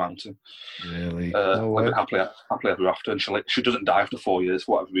like over a mountain. Really? Like happily ever after, and she doesn't die after 4 years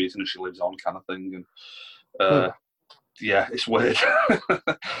for whatever reason, and she lives on, kind of thing. And yeah, it's weird.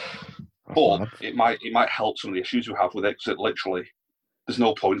 But it might help some of the issues we have with it, because it literally there's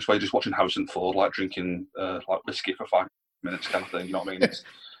no points where you're just watching Harrison Ford like drinking like whiskey for 5 minutes, kind of thing. You know what I mean?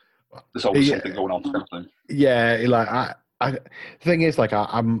 There's always something going on, kind of thing. Yeah, like the thing is, like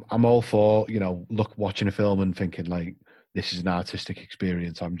I'm all for, you know, watching a film and thinking like this is an artistic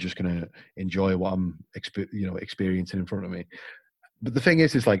experience. I'm just gonna enjoy what I'm experiencing in front of me. But the thing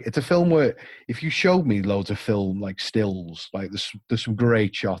is like it's a film where if you showed me loads of film like stills, like there's some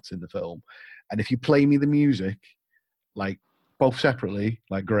great shots in the film, and if you play me the music, like both separately,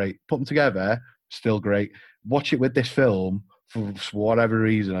 like great, put them together, still great. Watch it with this film for whatever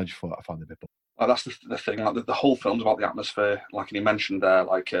reason. I found it a bit. That's the thing. Like the whole film's about the atmosphere. Like, and he mentioned there,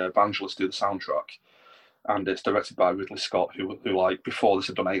 like Vangelis do the soundtrack, and it's directed by Ridley Scott, who like before this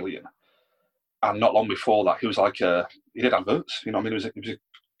had done Alien, and not long before that he was like he did adverts. You know what I mean? He was a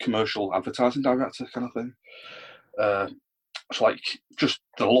commercial advertising director kind of thing. So like just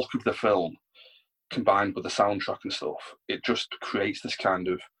the look of the film combined with the soundtrack and stuff, it just creates this kind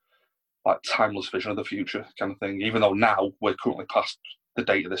of like timeless vision of the future kind of thing. Even though now we're currently past the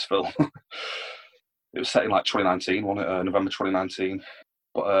date of this film. It was set in like 2019, wasn't it? November 2019.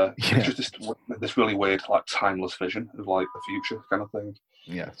 But it's just this really weird, like timeless vision of like the future kind of thing.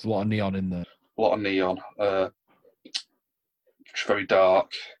 Yeah, there's a lot of neon in there. A lot of neon. It's very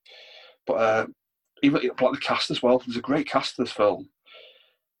dark. But even like the cast as well. There's a great cast of this film.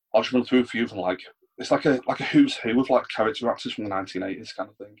 I'll just run through a few of them. Like it's like a who's who of like character actors from the 1980s kind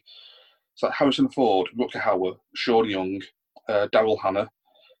of thing. It's like Harrison Ford, Rutger Hauer, Sean Young, Daryl Hannah,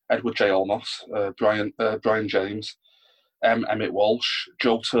 Edward J. Olmos, Brian James, Emmett Walsh,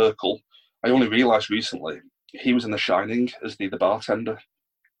 Joe Turkel. I only realised recently he was in The Shining as the bartender.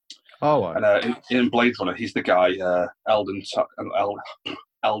 Oh, wow. And in Blade Runner, he's the guy Eldon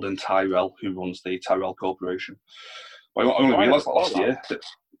Tyrell, who runs the Tyrell Corporation. I only realised that last year.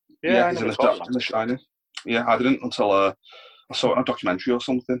 He's in The Shining. Yeah, I didn't until I saw it on a documentary or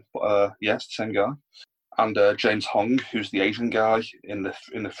something. But it's the same guy. And James Hong, who's the Asian guy in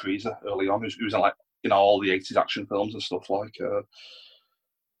the freezer early on, who's in like all the 80s action films and stuff like. So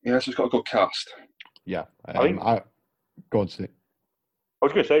it's got a good cast. Yeah, go on, Steve. I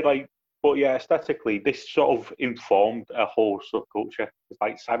was going to say, like, but yeah, aesthetically, this sort of informed a whole subculture. It's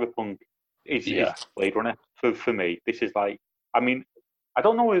like cyberpunk is Blade Runner for me. This is like, I mean, I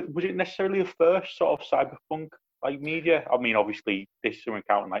don't know, was it necessarily a first sort of cyberpunk like media? I mean, obviously, this is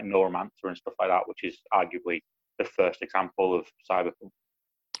encountering like Neuromancer and stuff like that, which is arguably the first example of cyberpunk.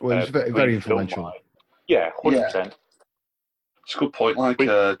 Well, it's very influential. Yeah, 100%. Yeah. It's a good point. Like,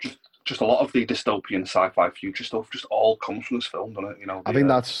 just a lot of the dystopian sci-fi future stuff just all comes from this film, doesn't it? You know. I think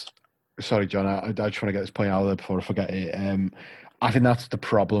that's. Sorry, John. I just want to get this point out there before I forget it. I think that's the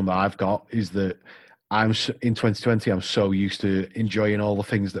problem that I've got is that in 2020 I'm so used to enjoying all the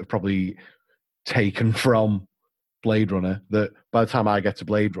things that are probably taken from Blade Runner that by the time I get to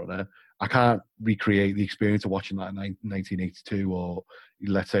Blade Runner, I can't recreate the experience of watching that in 1982 or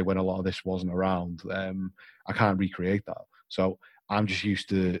let's say when a lot of this wasn't around. I can't recreate that. So I'm just used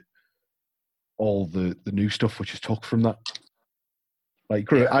to all the new stuff which is took from that.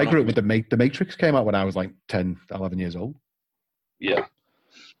 Like I grew up with the Matrix came out when I was like 10, 11 years old. Yeah,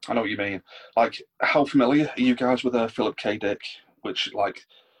 I know what you mean. Like, how familiar are you guys with Philip K. Dick, which like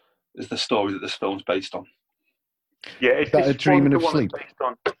is the story that this film's based on? Yeah, it's that a Dreaming of Sleep? Based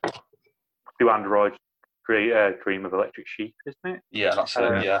on two androids create a dream of electric sheep, isn't it? Yeah, that's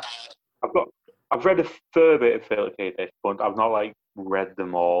it. Yeah, I've read a fair bit of Philip K. Dick, but I've not like read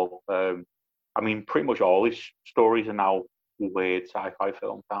them all. I mean, pretty much all his stories are now weird sci-fi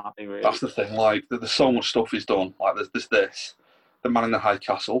films, aren't they? Really? That's the thing. Like, there's so much stuff he's done. Like, there's this, The Man in the High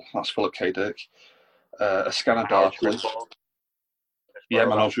Castle. That's Philip K. Dick. A Scanner Darkly. Yeah,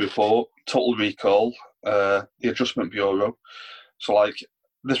 Minority Report. Total Recall. The Adjustment Bureau. So, like,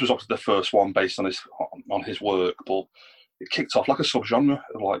 this was obviously the first one based on his work, but it kicked off like a subgenre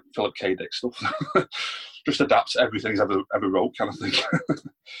of like Philip K. Dick stuff. Just adapts everything he's ever wrote, kind of thing.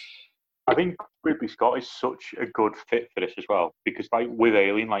 I think Ridley Scott is such a good fit for this as well because, like with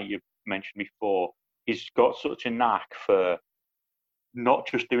Alien, like you mentioned before, he's got such a knack for not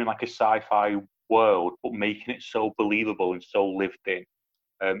just doing like a sci-fi world, but making it so believable and so lived in.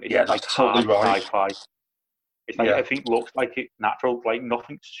 It's like totally right. Sci-fi. It's like everything looks like it's natural, like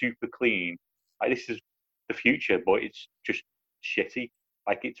nothing's super clean. Like this is the future, but it's just shitty.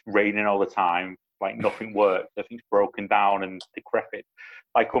 Like it's raining all the time. Like nothing works. Everything's broken down and decrepit.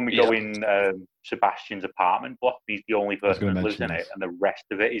 Like when we go in Sebastian's apartment block, he's the only person that lives in it, and the rest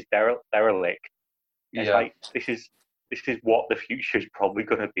of it is derelict. It's like this is what the future is probably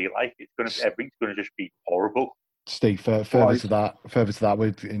going to be like. Everything's going to just be horrible. Steve, further to that,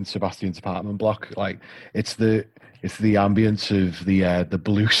 with in Sebastian's apartment block, like it's the ambience of the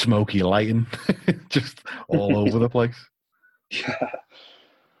blue smoky lighting, just all over the place.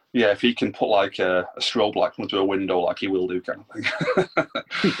 Yeah, if he can put like a strobe light coming through a window, like he will do, kind of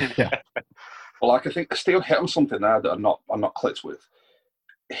thing. Yeah. Well, like I think Steel hit on something there that I'm not clicked with.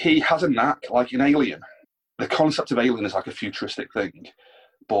 He has a knack, like in Alien. The concept of Alien is like a futuristic thing,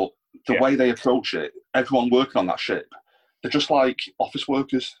 but the way they approach it, everyone working on that ship, they're just like office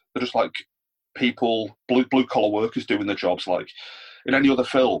workers. They're just like people, blue collar workers doing their jobs. Like in any other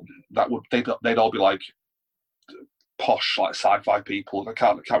film, they'd all be like posh, like sci-fi people. I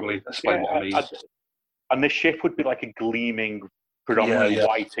can't really explain what I mean. And the ship would be like a gleaming, predominantly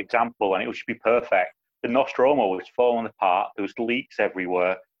white example, and it would just be perfect. The Nostromo was falling apart. There was leaks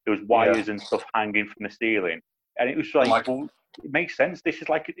everywhere. There was wires and stuff hanging from the ceiling, and it was like well, it makes sense. This is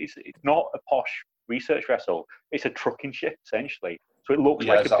like it's not a posh research vessel. It's a trucking ship essentially. So it looks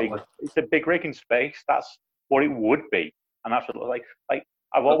like it's a big rig in space. That's what it would be, and that's what it looks like.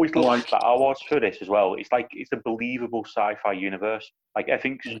 I've always looked at Star Wars for this as well. It's like it's a believable sci-fi universe. Like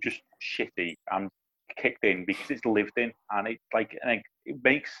everything's just shitty and kicked in because it's lived in, and it's like it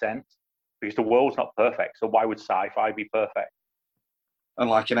makes sense because the world's not perfect. So why would sci-fi be perfect? And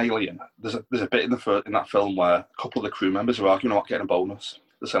like in Alien, there's a bit in that film where a couple of the crew members are arguing about getting a bonus.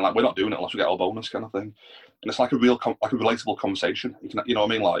 They're saying like, we're not doing it unless we get our bonus, kind of thing. And it's like a real like a relatable conversation. You know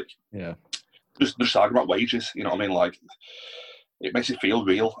what I mean? Like, just arguing about wages. You know what I mean? Like, it makes it feel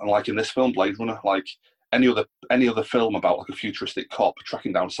real. And like in this film, Blade Runner, like any other film about like a futuristic cop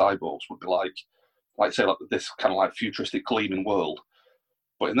tracking down cyborgs would be like say like this kind of like futuristic gleaming world.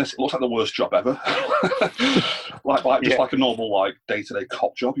 But in this, it looks like the worst job ever. Like a normal like day-to-day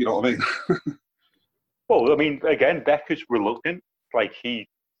cop job. You know what I mean? Well, I mean, again, Decker's reluctant. Like he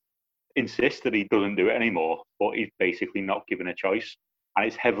insists that he doesn't do it anymore, but he's basically not given a choice. And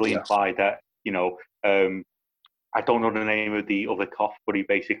it's heavily implied that I don't know the name of the other cop, but he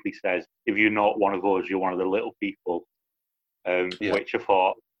basically says, if you're not one of us, you're one of the little people. Which I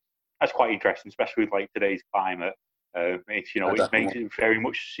thought that's quite interesting, especially with like today's climate. It makes it very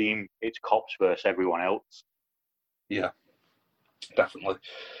much seem it's cops versus everyone else. Yeah, definitely.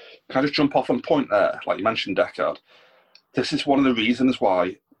 Can I just jump off on a point there? Like you mentioned Deckard. This is one of the reasons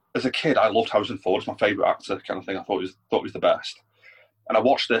why, as a kid, I loved Harrison Ford. It's my favourite actor, kind of thing. I thought he was the best. And I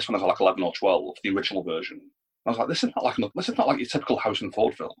watched this when I was like 11 or 12, the original version. I was like, this is not like your typical Harrison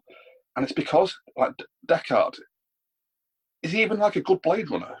Ford film. And it's because like Deckard, is he even like a good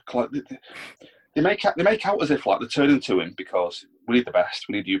Blade Runner? Like, they make out as if like they're turning to him because we need the best,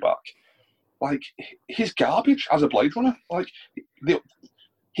 we need you back. Like he's garbage as a Blade Runner. Like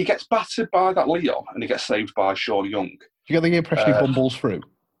he gets battered by that Leon and he gets saved by Sean Young. Do you get the impression he bumbles through?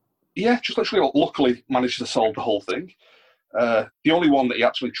 Yeah, just literally luckily managed to solve the whole thing. The only one that he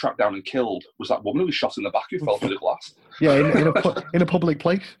actually tracked down and killed was that woman who was shot in the back who fell through the glass. Yeah, in a public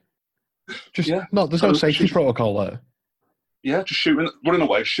place. There's no safety protocol there. Yeah, just running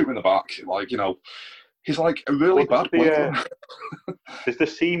away, shooting in the back. Like, he's like a really bad player. There's the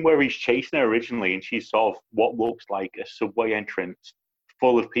scene where he's chasing her originally and she's sort of what looks like a subway entrance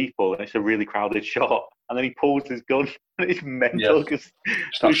full of people and it's a really crowded shot. And then he pulls his gun and it's mental because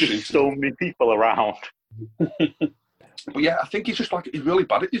there's just so many people around. But yeah, I think he's really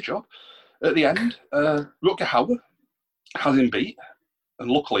bad at his job. At the end, Rutger Hauer has him beat and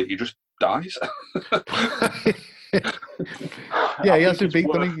luckily he just dies. Yeah, he has to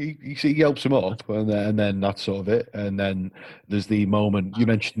beat them. He helps him up, and then that's sort of it. And then there's the moment you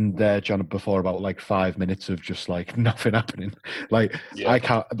mentioned there, John, before about like 5 minutes of just like nothing happening. Like I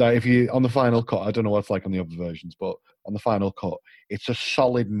can't. If you on the final cut, I don't know what it's like on the other versions, but on the final cut, it's a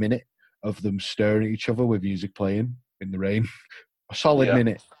solid minute of them staring at each other with music playing in the rain. A solid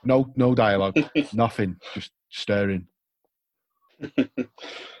minute, no dialogue, nothing, just staring.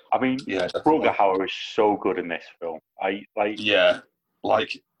 I mean, Rutger Hauer is so good in this film. It's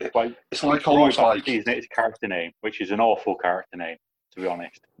like almost like isn't it his character name, which is an awful character name, to be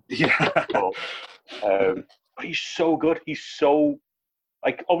honest. Yeah, but he's so good. He's so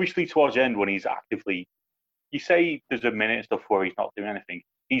like obviously towards the end when he's actively, you say there's a minute and stuff where he's not doing anything.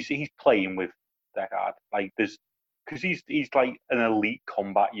 He's playing with Deckard. Like because he's like an elite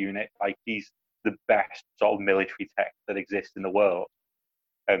combat unit. Like he's the best sort of military tech that exists in the world.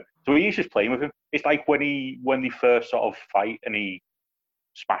 So he's just playing with him. It's like when they first sort of fight and he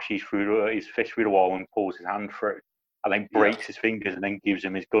smashes through his fist through the wall and pulls his hand through and then breaks his fingers and then gives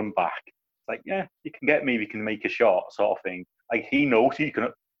him his gun back. It's like, yeah, you can get me, we can make a shot sort of thing. Like he knows he's going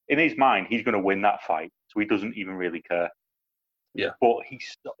to, in his mind, he's going to win that fight. So he doesn't even really care. Yeah. But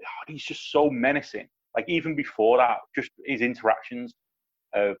he's just so menacing. Like even before that, just his interactions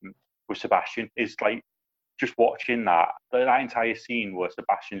with Sebastian is like, just watching that entire scene where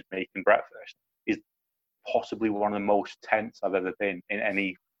Sebastian's making breakfast is possibly one of the most tense I've ever been in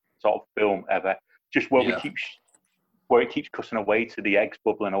any sort of film ever. Just where it keeps cutting away to the eggs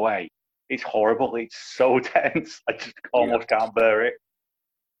bubbling away. It's horrible. It's so tense. I just almost can't bear it.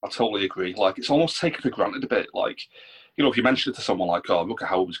 I totally agree. Like it's almost taken for granted a bit. Like, if you mention it to someone like, "Oh, look at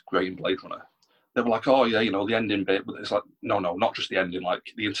how it was great in Blade Runner," they were like, "Oh yeah, the ending bit." But it's like, no, not just the ending. Like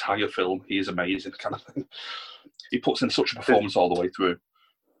the entire film, he is amazing, kind of thing. he puts in such a performance all the way through.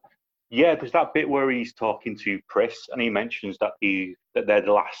 Yeah, there's that bit where he's talking to Pris, and he mentions that they're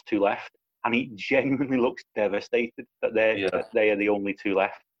the last two left, and he genuinely looks devastated that they are the only two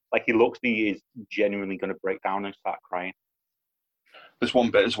left. Like he is genuinely going to break down and start crying. There's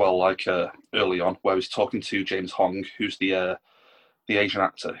one bit as well, like early on, where he's talking to James Hong, who's the Asian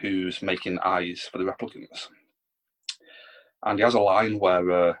actor who's making eyes for the replicants, and he has a line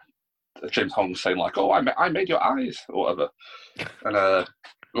where James Hong's saying like, "Oh, I made your eyes," or whatever, and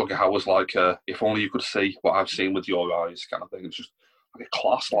Rutger Hauer's like, "If only you could see what I've seen with your eyes," kind of thing. It's just like a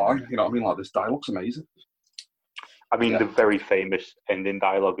class line, you know what I mean? Like this dialogue's amazing. I mean, the very famous ending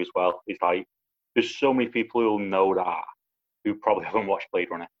dialogue as well is like, there's so many people who'll know that who probably haven't watched Blade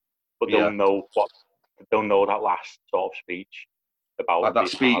Runner, but they'll know that last sort of speech about like that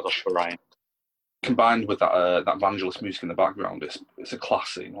speech for Ryan. Combined with that Vangelis music in the background, it's a class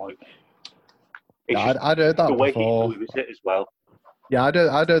scene. Like, I'd heard that the way before. he delivers it as well. Yeah, I'd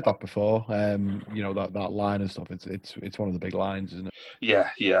heard that before. You know, that line and stuff. It's one of the big lines, isn't it?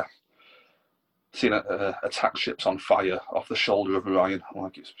 Yeah. Seeing attack ships on fire off the shoulder of Orion,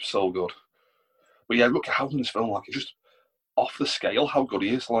 like it's so good. But yeah, Rutger Hauer in this film, like it's just off the scale how good he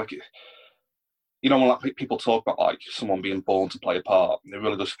is. Like, you know, when like people talk about like someone being born to play a part, it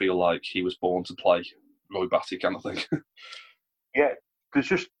really does feel like he was born to play Roy Batty kind of thing. Yeah, there's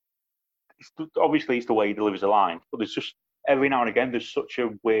just obviously it's the way he delivers the line, but there's just every now and again there's such a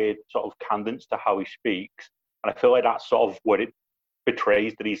weird sort of cadence to how he speaks, and I feel like that's sort of what it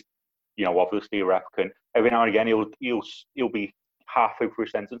betrays that he's, you know, obviously a replicant. Every now and again he'll be halfway through a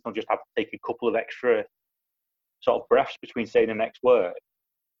sentence and just have to take a couple of extra sort of breaths between saying the next word,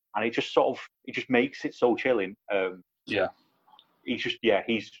 and it just makes it so chilling.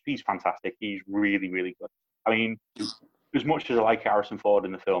 He's fantastic. He's really, really good. I mean, as much as I like Harrison Ford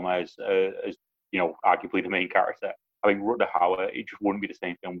in the film as you know, arguably the main character, I mean, Rutger Hauer, it just wouldn't be the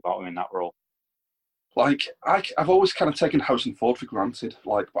same film without him in that role. Like, I've always kind of taken Harrison Ford for granted,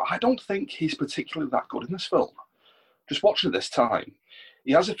 like, but I don't think he's particularly that good in this film. Just watching it this time,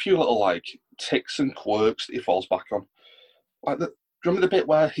 he has a few little, like, ticks and quirks that he falls back on. Like, do you remember the bit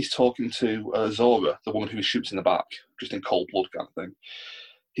where he's talking to Zora, the woman who he shoots in the back, just in cold blood kind of thing?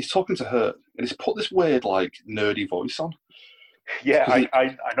 He's talking to her, and he's put this weird, like, nerdy voice on. Yeah,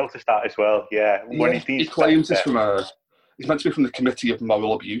 I noticed that as well, yeah. When he claims it's from he's meant to be from the Committee of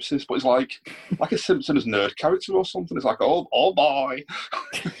Moral Abuses, but it's like a Simpsons nerd character or something. It's like, oh boy.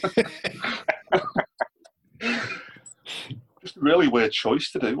 Just a really weird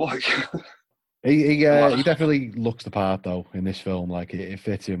choice to do. Like, he definitely looks the part though in this film. Like it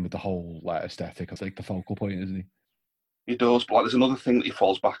fits in with the whole like aesthetic. It's like the focal point, isn't he? He does, but like, there's another thing that he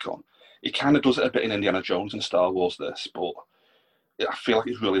falls back on. He kind of does it a bit in Indiana Jones and Star Wars. This, but I feel like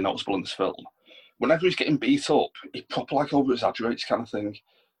it's really noticeable in this film. Whenever he's getting beat up, he proper like over exaggerates kind of thing.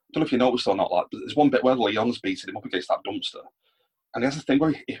 I don't know if you noticed or not. Like, there's one bit where Leon's beating him up against that dumpster, and he has a thing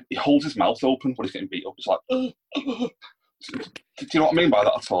where he holds his mouth open when he's getting beat up. It's like, do you know what I mean by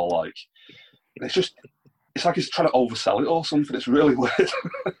that at all? Like, it's like he's trying to oversell it or something. It's really weird.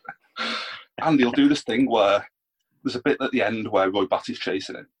 And he'll do this thing where there's a bit at the end where Roy Batty's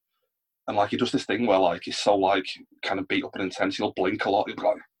chasing him, and like he does this thing where like he's so like kind of beat up and intense, he'll blink a lot. He'll be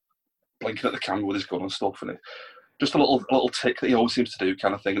like blinking at the camera with his gun and stuff, and just a little tick that he always seems to do,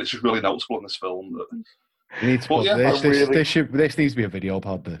 kind of thing. And it's just really noticeable in this film. You need to put this needs to be a video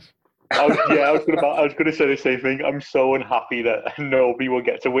pod. This. I was going to say the same thing. I'm so unhappy that nobody will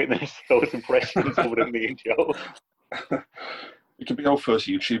get to witness those impressions other than me and Joe. It can be our first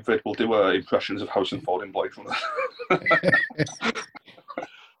YouTube vid. We'll do impressions of Harrison Ford in Blade Runner. I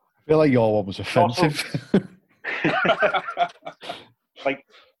feel like your one was offensive. Like,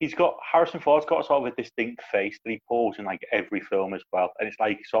 Harrison Ford's got sort of a distinct face that he pulls in like every film as well, and it's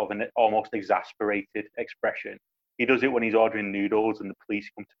like sort of an almost exasperated expression. He does it when he's ordering noodles and the police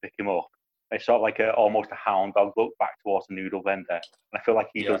come to pick him up. It's sort of like almost a hound dog look back towards a noodle vendor, and I feel like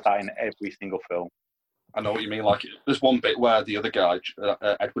he does that in every single film. I know what you mean. Like, there's one bit where the other guy,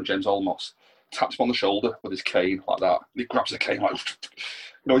 Edwin James Olmos, taps him on the shoulder with his cane like that. He grabs the cane like,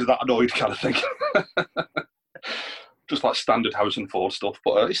 he's that annoyed kind of thing. Just like standard Harrison Ford stuff,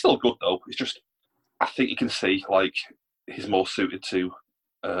 but it's still good though. It's just, I think you can see like he's more suited to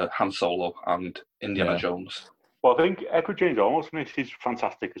Han Solo and Indiana Jones. Well, I think Edward James Olmos is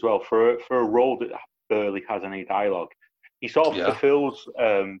fantastic as well for a role that barely has any dialogue. He sort of fulfills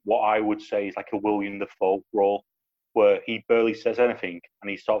what I would say is like a William Dafoe role, where he barely says anything and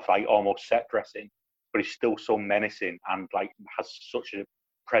he's sort of like almost set dressing, but he's still so menacing and like has such a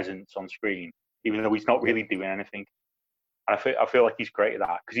presence on screen, even though he's not really doing anything. And I feel like he's great at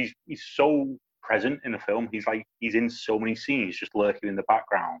that because he's so present in the film. He's in so many scenes, just lurking in the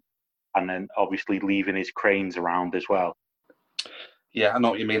background, and then obviously leaving his cranes around as well. Yeah, I know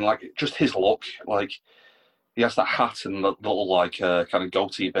what you mean. Like, just his look, like, he has that hat and the little, like, kind of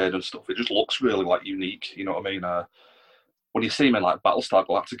goatee beard and stuff. It just looks really, like, unique, you know what I mean? When you see him in, like, Battlestar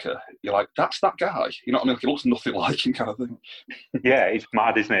Galactica, you're like, that's that guy. You know what I mean? Like, it looks nothing like him kind of thing. Yeah, it's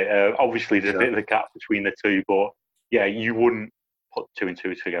mad, isn't it? Obviously, there's a bit of a gap between the two, but, yeah, you wouldn't put two and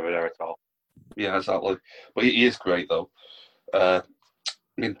two together there at all. Yeah, exactly. But he is great, though. I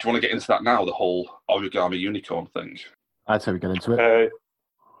mean, do you want to get into that now, the whole origami unicorn thing? I'd say we get into it.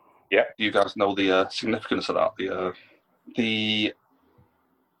 Yeah. You guys know the significance of that? The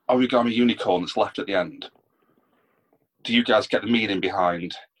origami unicorn that's left at the end. Do you guys get the meaning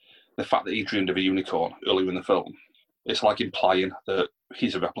behind the fact that he dreamed of a unicorn earlier in the film? It's like implying that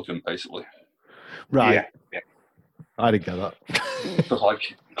he's a replicant, basically. Right. Yeah. I didn't get that.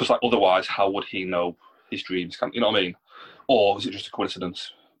 Because otherwise, how would he know his dreams? You know what I mean? Or is it just a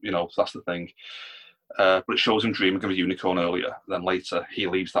coincidence? You know, that's the thing. But it shows him dreaming of a unicorn earlier. Then later, he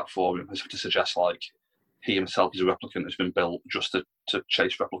leaves that for him, as if to suggest, like, he himself is a replicant that's been built just to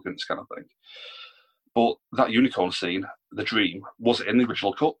chase replicants, kind of thing. But that unicorn scene, the dream, wasn't in the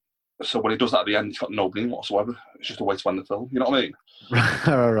original cut. So when he does that at the end, it's got no meaning whatsoever. It's just a way to end the film. You know what I mean?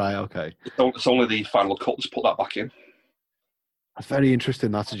 Right, okay. It's only the final cut that's put that back in. It's very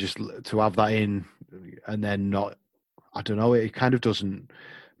interesting that to have that in and then not. I don't know. It kind of doesn't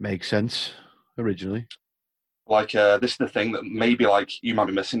make sense originally. Like, this is the thing that maybe, like, you might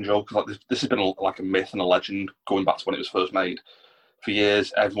be missing, Joe, because like, this has been like a myth and a legend going back to when it was first made. For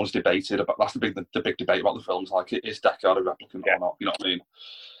years, everyone's debated about. That's the big debate about the films. Like, is Deckard a replicant or not? You know what I mean?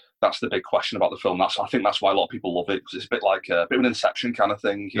 That's the big question about the film. I think that's why a lot of people love it, because it's a bit like a bit of an Inception kind of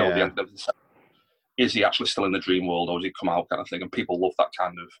thing. You know, the end of Inception. Is he actually still in the dream world, or has he come out, kind of thing? And people love that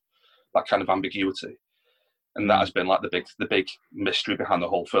kind of ambiguity, and that has been like the big mystery behind the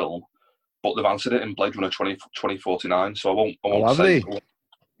whole film. But they've answered it in Blade Runner 2049. So I won't say.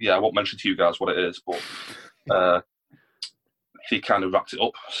 I won't mention to you guys what it is, but he kind of wrapped it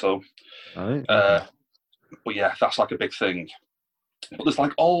up. So, but yeah, that's like a big thing. But there's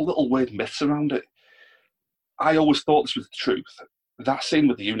like all little weird myths around it. I always thought this was the truth. That scene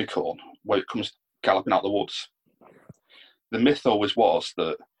with the unicorn, where it comes galloping out the woods, the myth always was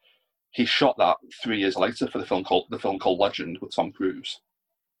that he shot that 3 years later for the film called Legend with Tom Cruise,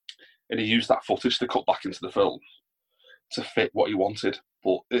 and he used that footage to cut back into the film to fit what he wanted.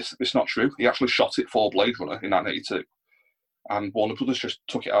 But it's not true. He actually shot it for Blade Runner in 1982, and Warner Brothers just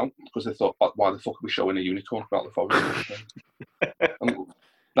took it out because they thought, why the fuck are we showing a unicorn about the forest? And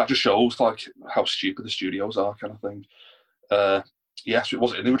that just shows like how stupid the studios are, kind of thing. Yes, it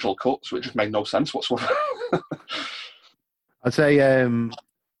wasn't in the original cut, so it just made no sense whatsoever. I'd say,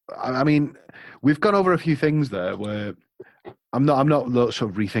 I mean, we've gone over a few things there where I'm not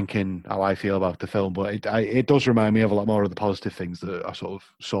sort of rethinking how I feel about the film, but it does remind me of a lot more of the positive things that I sort of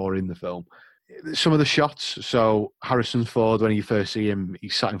saw in the film. Some of the shots, so Harrison Ford, when you first see him,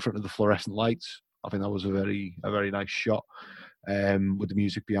 he's sat in front of the fluorescent lights. I think that was a very nice shot. With the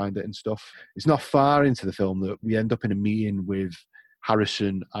music behind it and stuff. It's not far into the film that we end up in a meeting with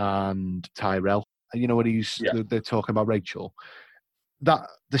Harrison and Tyrell. You know, when they're talking about Rachel. That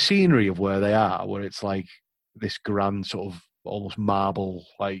the scenery of where they are, where it's like this grand sort of almost marble,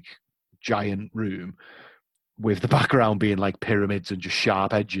 like giant room, with the background being like pyramids and just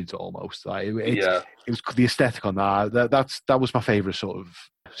sharp edges almost. Like it was the aesthetic on that. That was my favourite sort of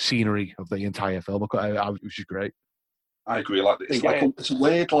scenery of the entire film. Which is great. I agree. Like it's a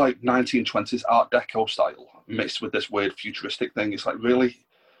weird like 1920s Art Deco style mixed with this weird futuristic thing. It's like really,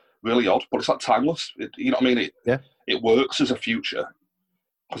 really odd, but it's like timeless. You know what I mean? It works as a future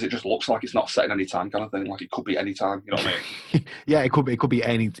because it just looks like it's not set in any time, kind of thing. Like it could be any time. You know what I mean? Yeah, it could be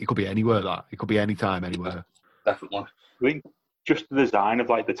anywhere. That it could be any time, anywhere. Definitely. I mean, just the design of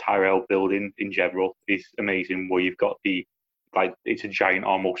like the Tyrell building in general is amazing. Where you've got it's a giant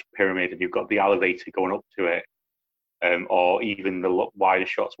almost pyramid, and you've got the elevator going up to it. Or even the wider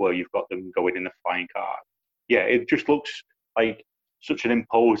shots where you've got them going in a flying car. Yeah, it just looks like such an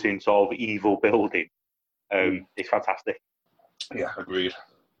imposing sort of evil building. It's fantastic. Yeah, agreed.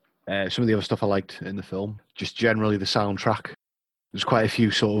 Some of the other stuff I liked in the film, just generally the soundtrack. There's quite a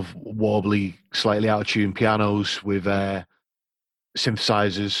few sort of wobbly, slightly out of tune pianos with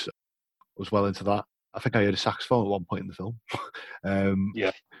synthesizers. I was well into that. I think I heard a saxophone at one point in the film. I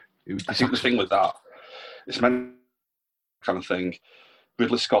think the thing with that, it's meant kind of thing.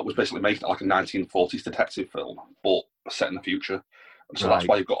 Ridley Scott was basically making it like a 1940s detective film, but set in the future. And so that's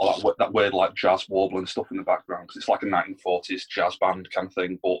why you've got all that weird like jazz warbling stuff in the background, because it's like a 1940s jazz band kind of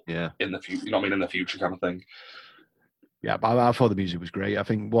thing, but in the future, you know what I mean, in the future kind of thing. Yeah, but I thought the music was great. I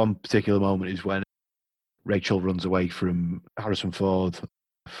think one particular moment is when Rachel runs away from Harrison Ford.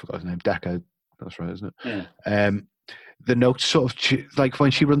 I forgot his name, Deckard. That's right, isn't it? Yeah. The notes sort of like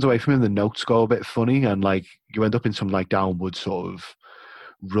when she runs away from him, the notes go a bit funny, and like you end up in some like downward sort of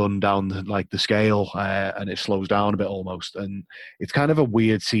run down the scale, and it slows down a bit almost, and it's kind of a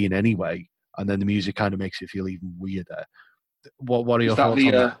weird scene anyway. And then the music kind of makes it feel even weirder. What are your thoughts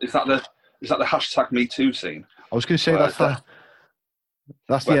on that? Is that the hashtag Me Too scene? I was going to say that's the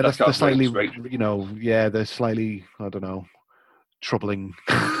slightly, the slightly, I don't know, troubling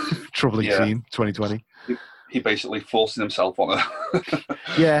scene, 2020. He basically forcing himself on her.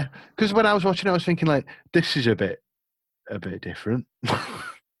 Yeah, because when I was watching it, I was thinking like, this is a bit different.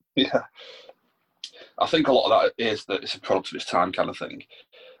 Yeah, I think a lot of that is that it's a product of its time kind of thing,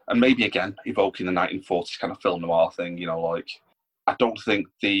 and maybe again evoking the 1940s kind of film noir thing. You know, like I don't think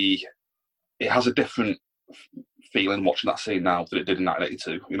it has a different feeling watching that scene now that it did in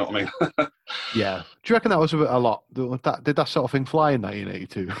 1982. You know what I mean? Yeah. Do you reckon that was a lot? Did that sort of thing fly in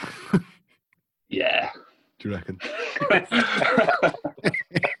 1982? Yeah. Do you reckon?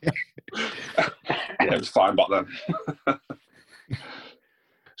 Yeah, it was fine back then.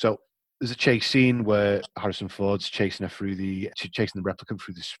 So there's a chase scene where Harrison Ford's chasing the replicant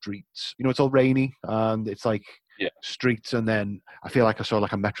through the streets. You know, it's all rainy and it's like streets, and then I feel like I saw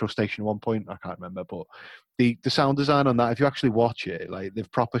like a metro station at one point. I can't remember, but the sound design on that, if you actually watch it, like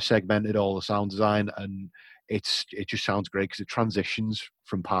they've proper segmented all the sound design, and it just sounds great because it transitions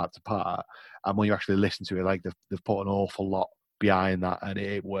from part to part, and when you actually listen to it, like they've put an awful lot behind that, and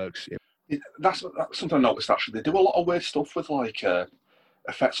it works. That's something I noticed actually. They do a lot of weird stuff with like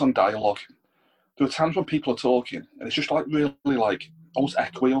effects on dialogue. There are times when people are talking and it's just like really like almost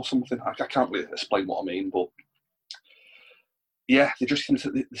echoey or something. I can't really explain what I mean, but yeah, they just seem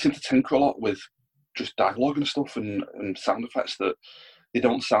to tinker a lot with just dialogue and stuff and sound effects that they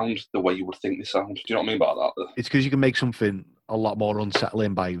don't sound the way you would think they sound. Do you know what I mean by that? It's because you can make something a lot more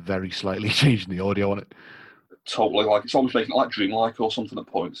unsettling by very slightly changing the audio on it. Totally, like it's almost making it like dreamlike or something at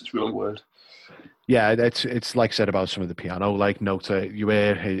points. It's really weird. Yeah, it's like I said about some of the piano, like notes. You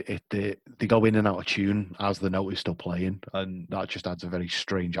hear they go in and out of tune as the note is still playing, and that just adds a very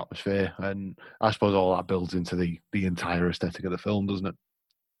strange atmosphere. And I suppose all that builds into the entire aesthetic of the film, doesn't it?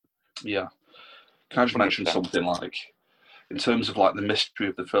 Yeah. Can I just mention something like, in terms of like the mystery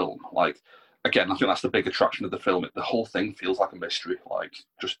of the film? Like, again, I think that's the big attraction of the film. The whole thing feels like a mystery, like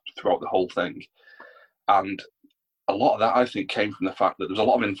just throughout the whole thing, and a lot of that, I think, came from the fact that there was a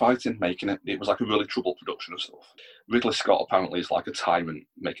lot of infighting making it. It was like a really troubled production of stuff. Ridley Scott apparently is like a tyrant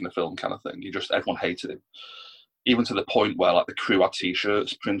making a film kind of thing. Everyone hated him. Even to the point where like the crew had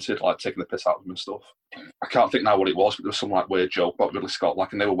T-shirts printed, like taking the piss out of him and stuff. I can't think now what it was, but there was some like weird joke about Ridley Scott,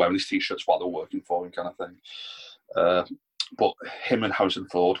 like, and they were wearing these T-shirts while they were working for him kind of thing. But him and Harrison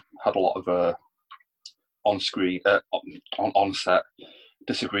Ford had a lot of on-screen, on-set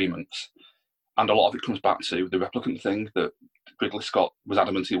disagreements. And a lot of it comes back to the replicant thing, that Ridley Scott was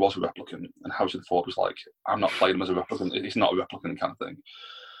adamant he was a replicant, and Harrison Ford was like, I'm not playing him as a replicant, he's not a replicant kind of thing.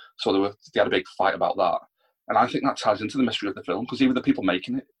 So they had a big fight about that. And I think that ties into the mystery of the film, because even the people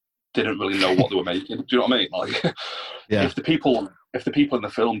making it didn't really know what they were making. Do you know what I mean? Like, yeah. If the people in the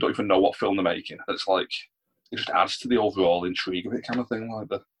film don't even know what film they're making, it's like, it just adds to the overall intrigue of it kind of thing.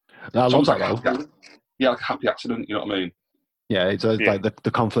 Like like a happy accident, you know what I mean? Yeah, it's like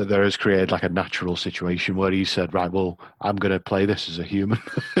the conflict there has created like a natural situation where he said, right, well, I'm going to play this as a human.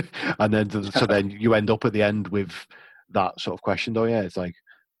 And then, so then you end up at the end with that sort of question, though, yeah, it's like,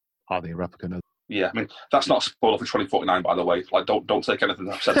 are they a replicant? Yeah, I mean, that's not a spoiler for 2049, by the way. Like, don't take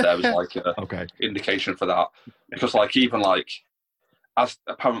anything I've said there as like okay. indication for that. Because like, even like, as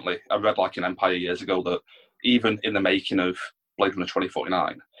apparently I read like in Empire years ago that even in the making of Blade Runner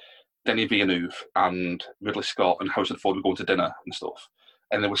 2049, Denis Villeneuve and Ridley Scott and Harrison Ford were going to dinner and stuff,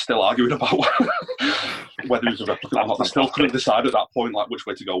 and they were still arguing about whether he was a replicant or not. They still couldn't decide at that point, like, which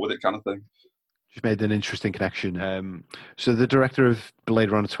way to go with it kind of thing. Just made an interesting connection. So the director of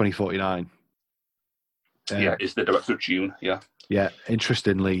Blade Runner 2049... is the director of Dune, yeah. Yeah,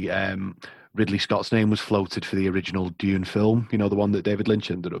 interestingly, Ridley Scott's name was floated for the original Dune film, you know, the one that David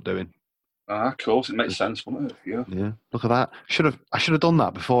Lynch ended up doing. Of course, it makes sense, wouldn't it? Yeah. Yeah. Look at that. I should have done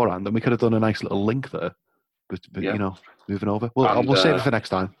that beforehand, and we could have done a nice little link there. But you know, moving over. We'll save it for next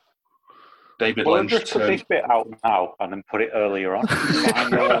time. David Lynch. Just put this bit out now and then put it earlier on.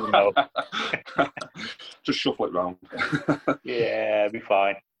 Just shuffle it round. Yeah, it'll be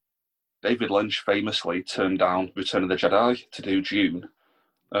fine. David Lynch famously turned down Return of the Jedi to do Dune,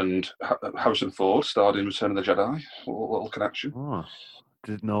 and Harrison Ford starred in Return of the Jedi. Little connection. Oh,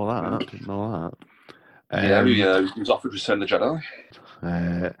 didn't know that. Didn't know that. Yeah, he was offered Return of the Jedi.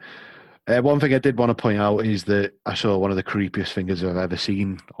 One thing I did want to point out is that I saw one of the creepiest fingers I've ever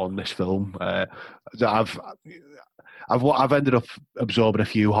seen on this film. I've ended up absorbing a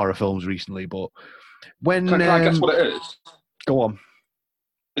few horror films recently, but when Can I guess what it is? Go on.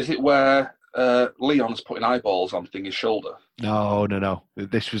 Is it where Leon's putting eyeballs on Thingy's shoulder? No.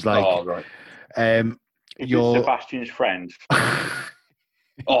 This was like, oh right. You're Sebastian's friend.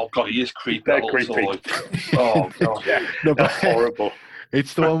 Oh god, he is creepy. They're creepy. Oh god, yeah, that's horrible.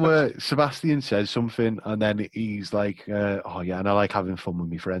 It's the one where Sebastian says something and then he's like, oh yeah, and I like having fun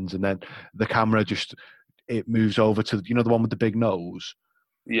with my friends. And then the camera it moves over to, the one with the big nose.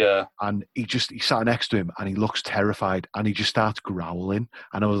 Yeah. And he sat next to him and he looks terrified and he just starts growling.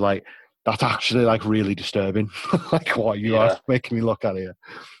 And I was like, that's actually like really disturbing. Like, what you are making me look at here.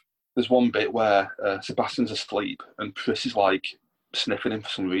 There's one bit where Sebastian's asleep and Chris is like sniffing him for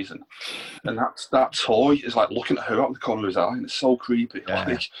some reason, and that toy is like looking at her out of the corner of his eye, and it's so creepy. Yeah.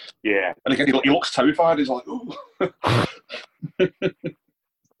 Like, yeah. And again, he looks terrified. He's like, "Oh."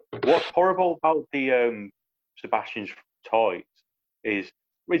 What's horrible about the Sebastian's toys is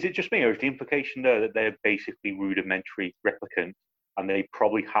it just me, or is the implication there that they're basically rudimentary replicants, and they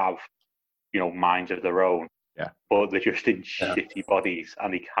probably have, minds of their own? Yeah. But they're just in shitty bodies,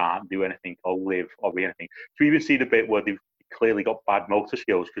 and they can't do anything or live or be anything. So you even see the bit where they've clearly got bad motor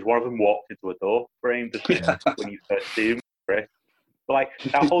skills, because one of them walked into a door frame when you first see him. Right? But like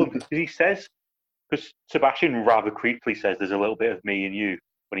that whole, because Sebastian rather creepily says there's a little bit of me and you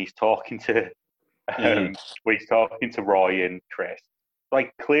when he's talking to Roy and Chris.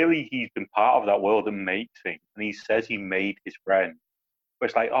 Like clearly he's been part of that world and makes things, and he says he made his friend. But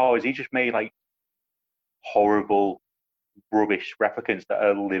it's like, oh, has he just made like horrible, rubbish replicants that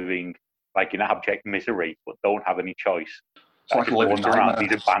are living like in abject misery but don't have any choice? It's like a living around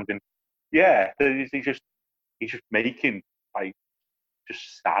these abandoned. Yeah, he's just making like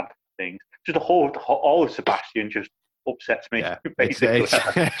just sad things. Just all of Sebastian just upsets me. Yeah, basically,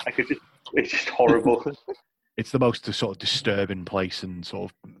 it's just horrible. It's the most sort of disturbing place in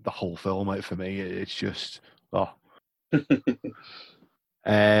sort of the whole film. Like, for me, it's just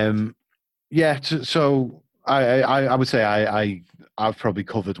yeah. So I would say I've probably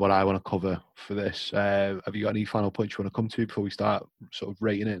covered what I want to cover for this. Have you got any final points you want to come to before we start sort of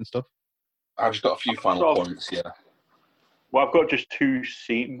rating it and stuff? I've just got a few final points. Yeah. Well, I've got just two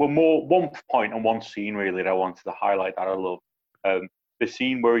scenes. Well, one point and one scene really that I wanted to highlight that I love. The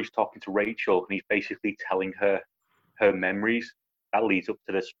scene where he's talking to Rachel and he's basically telling her memories that leads up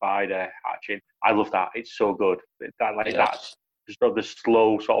to the spider hatching. I love that. It's so good. That's the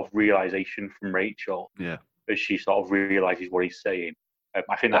slow sort of realization from Rachel. Yeah. As she sort of realizes what he's saying.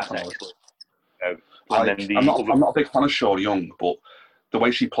 I think that's excellent. I'm not a big fan of Sean Young, but the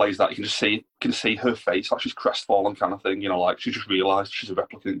way she plays that, you can see her face, like she's crestfallen kind of thing. Like she just realised she's a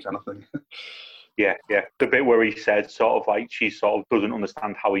replicant kind of thing. Yeah. The bit where he said sort of like she sort of doesn't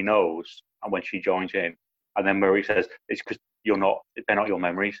understand how he knows, and when she joins in, and then where he says it's because they're not your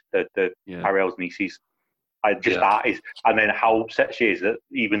memories, the Ariel's nieces. That is, and then how upset she is that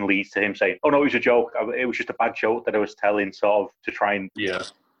even leads to him saying, "Oh no, it was a joke. It was just a bad joke that I was telling," sort of to try and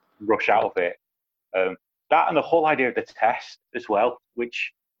rush out of it. That and the whole idea of the test as well,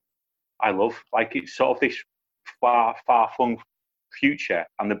 which I love. Like it's sort of this far-flung future,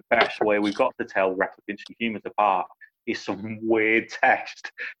 and the best way we've got to tell replicants and humans apart is some weird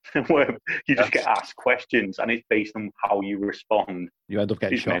test where you just get asked questions, and it's based on how you respond. You end up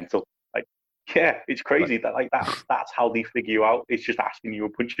getting shot. Mental. Yeah, it's crazy that's how they figure you out. It's just asking you a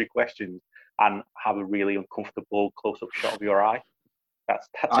bunch of questions and have a really uncomfortable close-up shot of your eye. I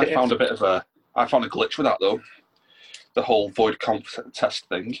found a glitch with that though. The whole void conf test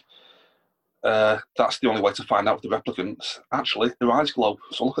thing. That's the only way to find out the replicants. Actually, their eyes glow.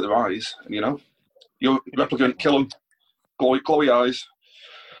 So look at their eyes, and you're a replicant. Kill them. Glowy eyes.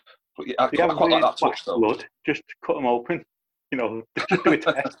 But I quite like that touch though. Blood. Just cut them open. Just do a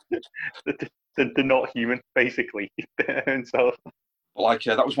test. They're not human, basically. And so,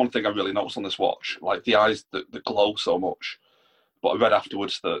 that was one thing I really noticed on this watch. Like the eyes that glow so much. But I read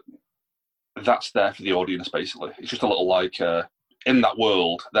afterwards that's there for the audience. Basically, it's just a little in that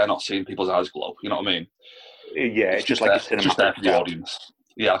world, they're not seeing people's eyes glow. You know what I mean? Yeah, it's just like a cinematic. It's just there for the audience.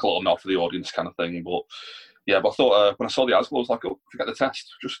 Yeah, like a little nod for the audience kind of thing. But I thought when I saw the eyes glow, I was like, oh, forget the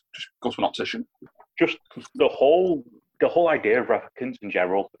test. Just go to an optician. Just the whole idea of replicants in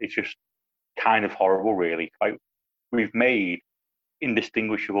general is just kind of horrible, really. Like we've made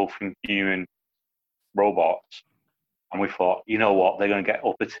indistinguishable from human robots. And we thought, you know what, they're going to get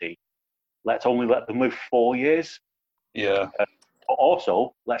uppity. Let's only let them live 4 years. Yeah. But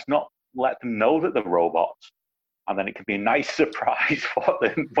also, let's not let them know that they're robots. And then it can be a nice surprise for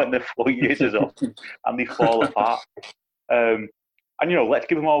them when the 4 years is up and they fall apart. And, let's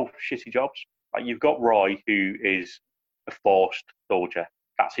give them all shitty jobs. Like, you've got Roy, who is a forced soldier.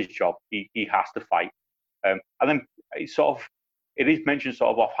 That's his job. He has to fight. And then it is mentioned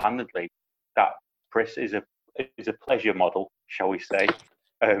sort of offhandedly that Pris is a pleasure model, shall we say,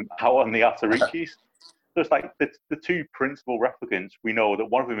 out on the outer reaches. So it's like the two principal replicants, we know that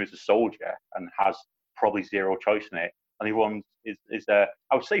one of them is a soldier and has probably zero choice in it, and the other one is I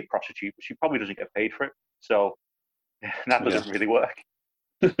would say prostitute, but she probably doesn't get paid for it. So that doesn't really work.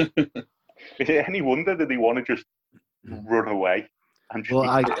 Is it any wonder that they want to just run away and just be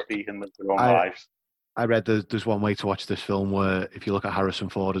happy and live their own lives? I read there's one way to watch this film where if you look at Harrison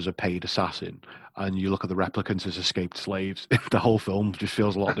Ford as a paid assassin and you look at the replicants as escaped slaves, the whole film just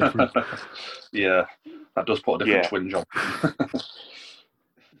feels a lot different. Yeah, that does put a different twinge on.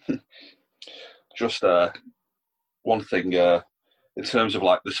 Just one thing, in terms of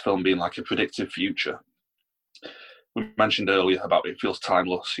like this film being like a predictive future, we mentioned earlier about it feels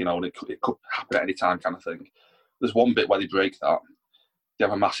timeless, and it could happen at any time kind of thing. There's one bit where they break that. They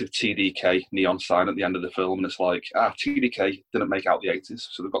have a massive TDK neon sign at the end of the film, and it's like, TDK didn't make out the 80s,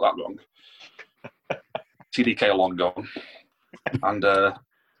 so they've got that wrong. TDK are long gone. And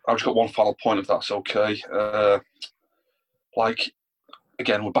I've just got one final point, if that's okay.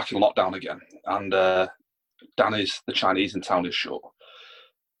 Again, we're back in lockdown again, and Danny's, the Chinese in town, is shut.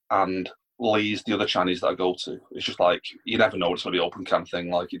 And Lee's the other Chinese that I go to. It's just like, you never know it's going to be open kind of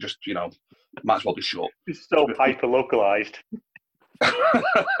thing. Like, you just, might as well be shut. It's so hyper-localised.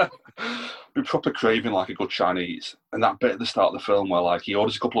 Be proper craving like a good Chinese, and that bit at the start of the film where like he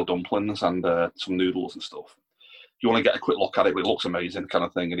orders a couple of dumplings and some noodles and stuff. You want to get a quick look at it, but it looks amazing, kind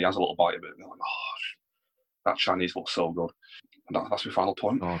of thing, and he has a little bite of it, and you're like, oh, that Chinese looks so good. And that's my final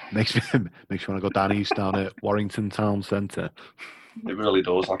point. Oh, makes me want to go Danny's down at Warrington Town Centre. It really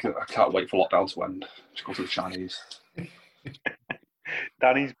does. I can't wait for lockdown to end. Just go to the Chinese.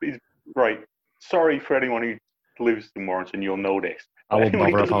 Danny's is right. Sorry for anyone who lives in Warrington, you'll know this. I won't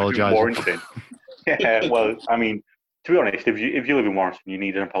bother apologising. Yeah, well, I mean, to be honest, if you live in Warrington, you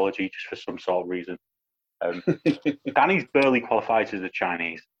need an apology just for some sort of reason. Danny's barely qualifies as a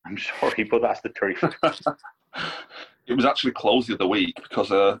Chinese. I'm sorry, but that's the truth. It was actually closed the other week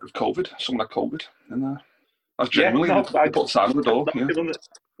because of COVID. Someone had COVID in there. That's genuinely, they put the sign on the door.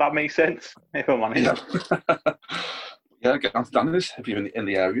 That makes sense, if I'm honest. Yeah, get down to Danny's if you're in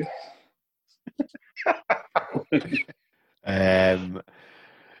the area. Okay,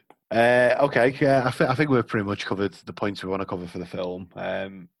 I think we've pretty much covered the points we want to cover for the film.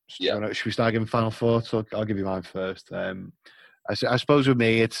 Should we start giving final thoughts? I'll give you mine first. I suppose with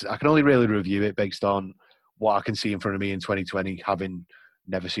me, I can only really review it based on what I can see in front of me in 2020, having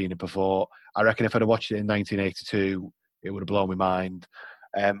never seen it before. I reckon if I'd have watched it in 1982, it would have blown my mind.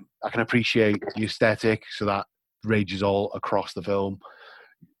 I can appreciate the aesthetic, so that rages all across the film.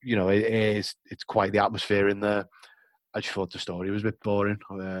 It's quite the atmosphere in there. I just thought the story was a bit boring.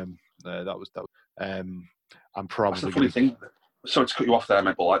 I'm probably. That's the funny thing. Sorry to cut you off there,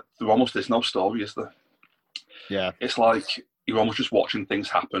 mate, but like there's no story, is there? Yeah. It's like you're almost just watching things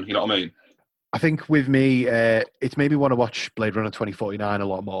happen. You know what I mean? I think with me, it's made me want to watch Blade Runner 2049 a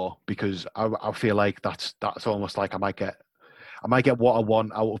lot more, because I feel like that's almost like I might get what I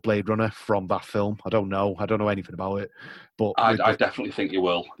want out of Blade Runner from that film. I don't know anything about it, but I definitely think you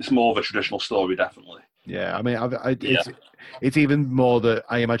will. It's more of a traditional story, definitely. Yeah, I mean, it's even more that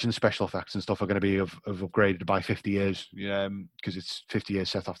I imagine special effects and stuff are going to be of upgraded by 50 years, because it's 50 years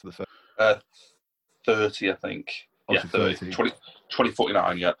set after the film. 30, I think. Oh, yeah, 30.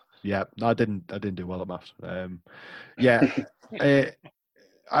 2049, yeah. Yeah, no, I didn't do well at maths.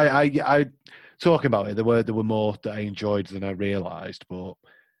 I talking about it, there were more that I enjoyed than I realised, but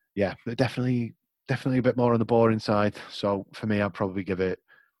yeah, definitely a bit more on the boring side. So for me, I'd probably give it.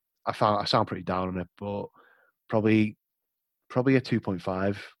 I sound pretty down on it, but probably a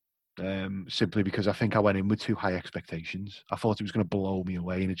 2.5. Simply because I think I went in with too high expectations. I thought it was going to blow me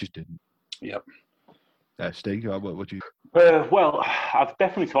away, and it just didn't. Yep. Steve, what would you? Well, I've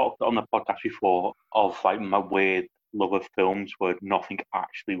definitely talked on the podcast before of like my weird love of films where nothing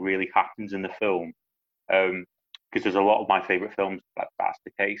actually really happens in the film. Because there's a lot of my favourite films that's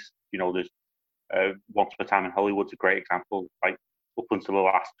the case. There's Once Upon a Time in Hollywood's a great example. Like up until the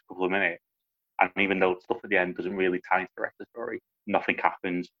last couple of minutes, and even though stuff at the end doesn't really tie into the rest of the story, nothing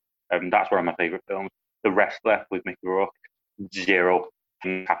happens. That's one of my favourite films. The Wrestler with Mickey Rourke, zero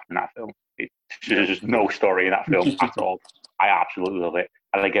things happen in that film. There's just no story in that film at all. I absolutely love it.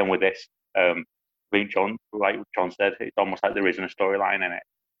 And again, with this, I think John, like John said, it's almost like there isn't a storyline in it.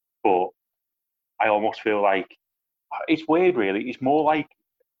 But I almost feel like it's weird, really. It's more like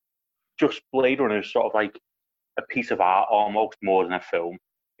just Blade Runner is sort of like a piece of art almost more than a film.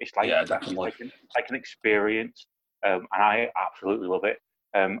 It's like, definitely. like an experience, and I absolutely love it.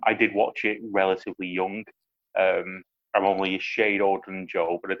 I did watch it relatively young. I'm only a shade older than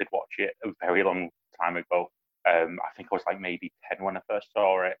Joe, but I did watch it a very long time ago. I think I was like maybe 10 when I first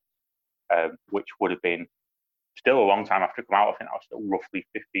saw it, which would have been still a long time after it came out. I think I was still roughly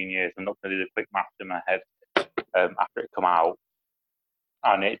 15 years. I'm not going to do the quick maths in my head after it came out.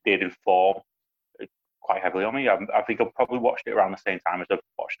 And it did inform quite heavily on me. I think I probably watched it around the same time as I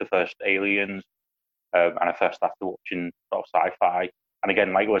watched the first Aliens, and I first started watching sort of sci-fi. And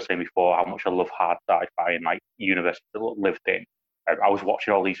again, like I was saying before, how much I love hard sci-fi and like universe that I lived in. I was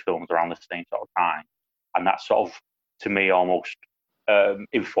watching all these films around the same sort of time, and that sort of, to me, almost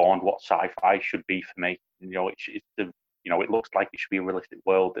informed what sci-fi should be for me. You know, it looks like it should be a realistic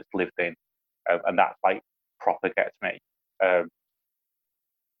world that's lived in, and that's like proper gets me. But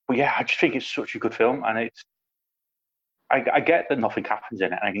yeah, I just think it's such a good film, and I get that nothing happens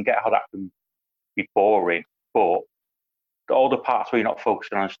in it, and I can get how that can be boring, but all the parts where you're not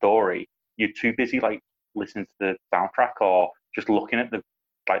focusing on a story, you're too busy like listening to the soundtrack or just looking at the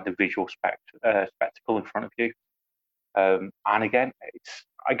visual spectacle in front of you. And again,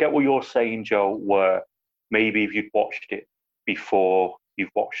 I get what you're saying, Joe, where maybe if you'd watched it before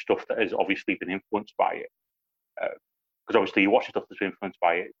you've watched stuff that has obviously been influenced by it, because obviously you watch stuff that's been influenced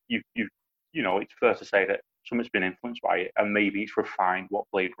by it, you know, it's fair to say that something's been influenced by it, and maybe it's refined what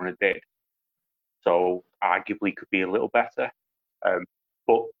Blade Runner did. So arguably could be a little better.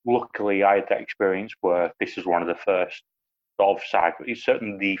 But luckily I had that experience where this is one of the first sort of it's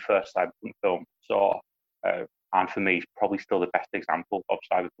certainly the first cyberpunk film I saw. And for me, it's probably still the best example of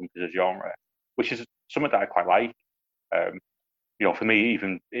cyberpunk as a genre, which is something that I quite like. You know, for me, it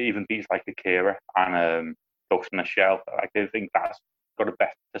even beats like Akira and Ghost in the Shell. I do think that's got a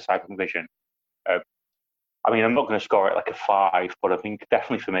better cyberpunk vision. I mean, I'm not going to score it like a 5, but I think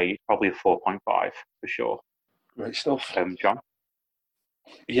definitely for me, it's probably a 4.5 for sure. Great stuff. John?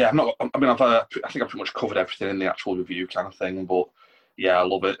 Yeah, I think I've pretty much covered everything in the actual review kind of thing, but yeah, I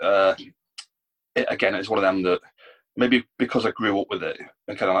love it. Again, it's one of them that maybe because I grew up with it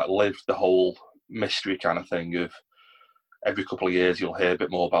and kind of like lived the whole mystery kind of thing of every couple of years you'll hear a bit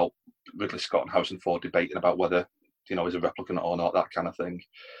more about Ridley Scott and Harrison Ford debating about whether, you know, he's a replicant or not, that kind of thing.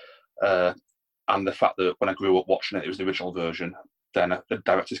 And the fact that when I grew up watching it, it was the original version. Then the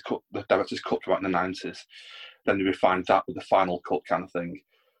director's cut came out in the 90s. Then they refined that with the final cut kind of thing.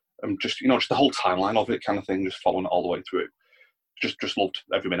 And just the whole timeline of it kind of thing, just following it all the way through. Just loved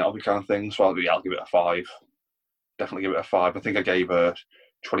every minute of it kind of thing. So I'll give it a 5. Definitely give it a 5. I think I gave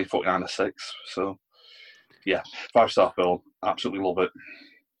 2049 a 6. So yeah, 5-star film. Absolutely love it.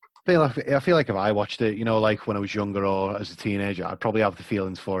 I feel like if I watched it, you know, like when I was younger or as a teenager, I'd probably have the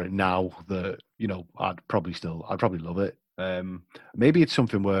feelings for it now that, you know, I'd probably love it. Maybe it's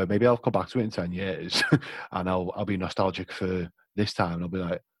something where maybe I'll come back to it in 10 years and I'll be nostalgic for this time. And I'll be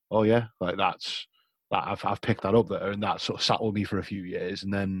like, oh yeah, like I've picked that up there, and that sort of sat with me for a few years,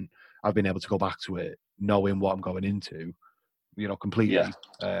 and then I've been able to go back to it knowing what I'm going into, you know, completely. Yeah.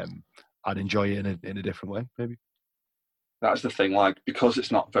 I'd enjoy it in a different way, maybe. That's the thing, like, because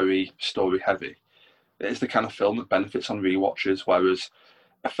it's not very story heavy, it's the kind of film that benefits on rewatches, whereas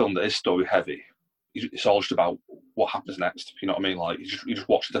a film that is story heavy, it's all just about what happens next. You know what I mean? Like, you just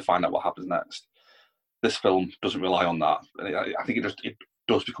watch it to find out what happens next. This film doesn't rely on that. And I think it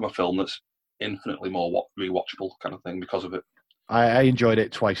does become a film that's infinitely more rewatchable kind of thing because of it. I enjoyed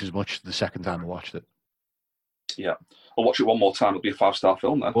it twice as much the second time I watched it. Yeah. I'll watch it one more time. It'll be a 5-star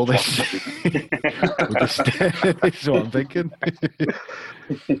film then. Well, this is what I'm thinking.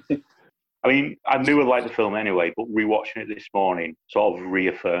 I mean, I knew I liked the film anyway, but rewatching it this morning sort of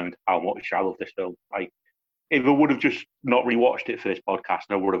reaffirmed how much I love this film. Like, if I would have just not rewatched it for this podcast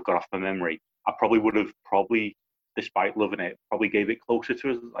and I would have got off my memory, I probably would have, despite loving it, probably gave it closer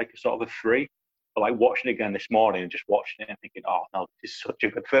to like a sort of a 3. But like watching it again this morning and just watching it and thinking, oh no, this is such a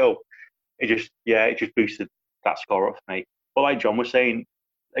good film. It just boosted that score up for me. But like John was saying,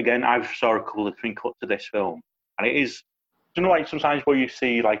 again, I've saw a couple of different cuts of this film, and it is, you know, like sometimes where you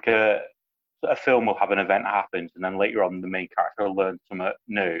see like a film will have an event that happens, and then later on the main character will learn something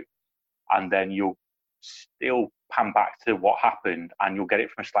new, and then you'll still pan back to what happened, and you'll get it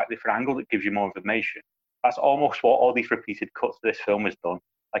from a slightly different angle that gives you more information. That's almost what all these repeated cuts of this film has done.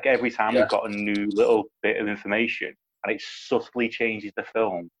 Like every time we've got a new little bit of information, and it subtly changes the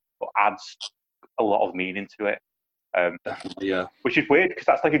film, but adds a lot of meaning to it. Definitely, yeah. Which is weird because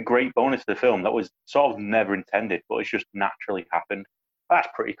that's like a great bonus to the film that was sort of never intended, but it's just naturally happened. That's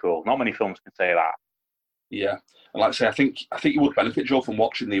pretty cool. Not many films can say that. Yeah, and like I say, I think you would benefit, Joe, from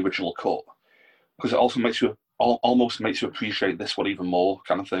watching the original cut, because it also almost makes you appreciate this one even more,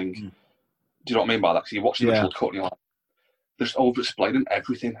 kind of thing. Do you know what I mean by that? Because you watch the original cut and you're like, they're just over-explaining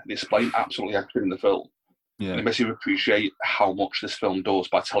everything. They explain absolutely everything in the film. Yeah. And it makes you appreciate how much this film does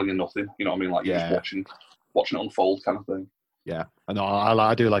by telling you nothing. You know what I mean? Like you're just watching it unfold, kind of thing. Yeah, I know.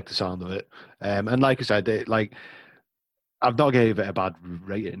 I do like the sound of it, and like I said, I've not gave it a bad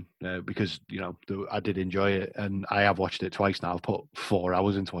rating because I did enjoy it, and I have watched it twice now. I've put 4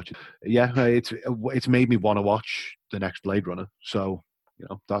 hours into watching it. Yeah, it's made me want to watch the next Blade Runner. So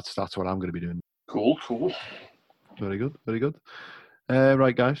that's what I'm going to be doing. Cool. Very good.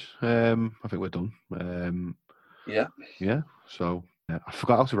 Right, guys. I think we're done. Yeah. So I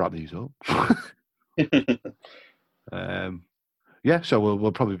forgot how to wrap these up. So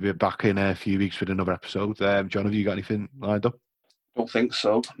we'll probably be back in a few weeks with another episode. John, have you got anything lined up? Don't think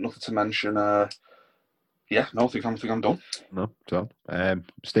so. Nothing to mention. No, I think I'm done. No, so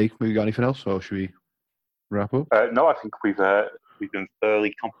Steve, have you got anything else, or should we wrap up? No, I think we've been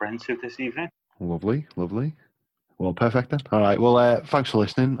fairly comprehensive this evening. Lovely. Well, perfect then. All right. Well, thanks for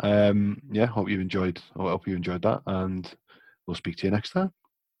listening. Hope you enjoyed that, and we'll speak to you next time.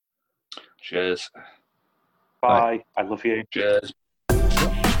 Cheers. Bye. I love you. Cheers.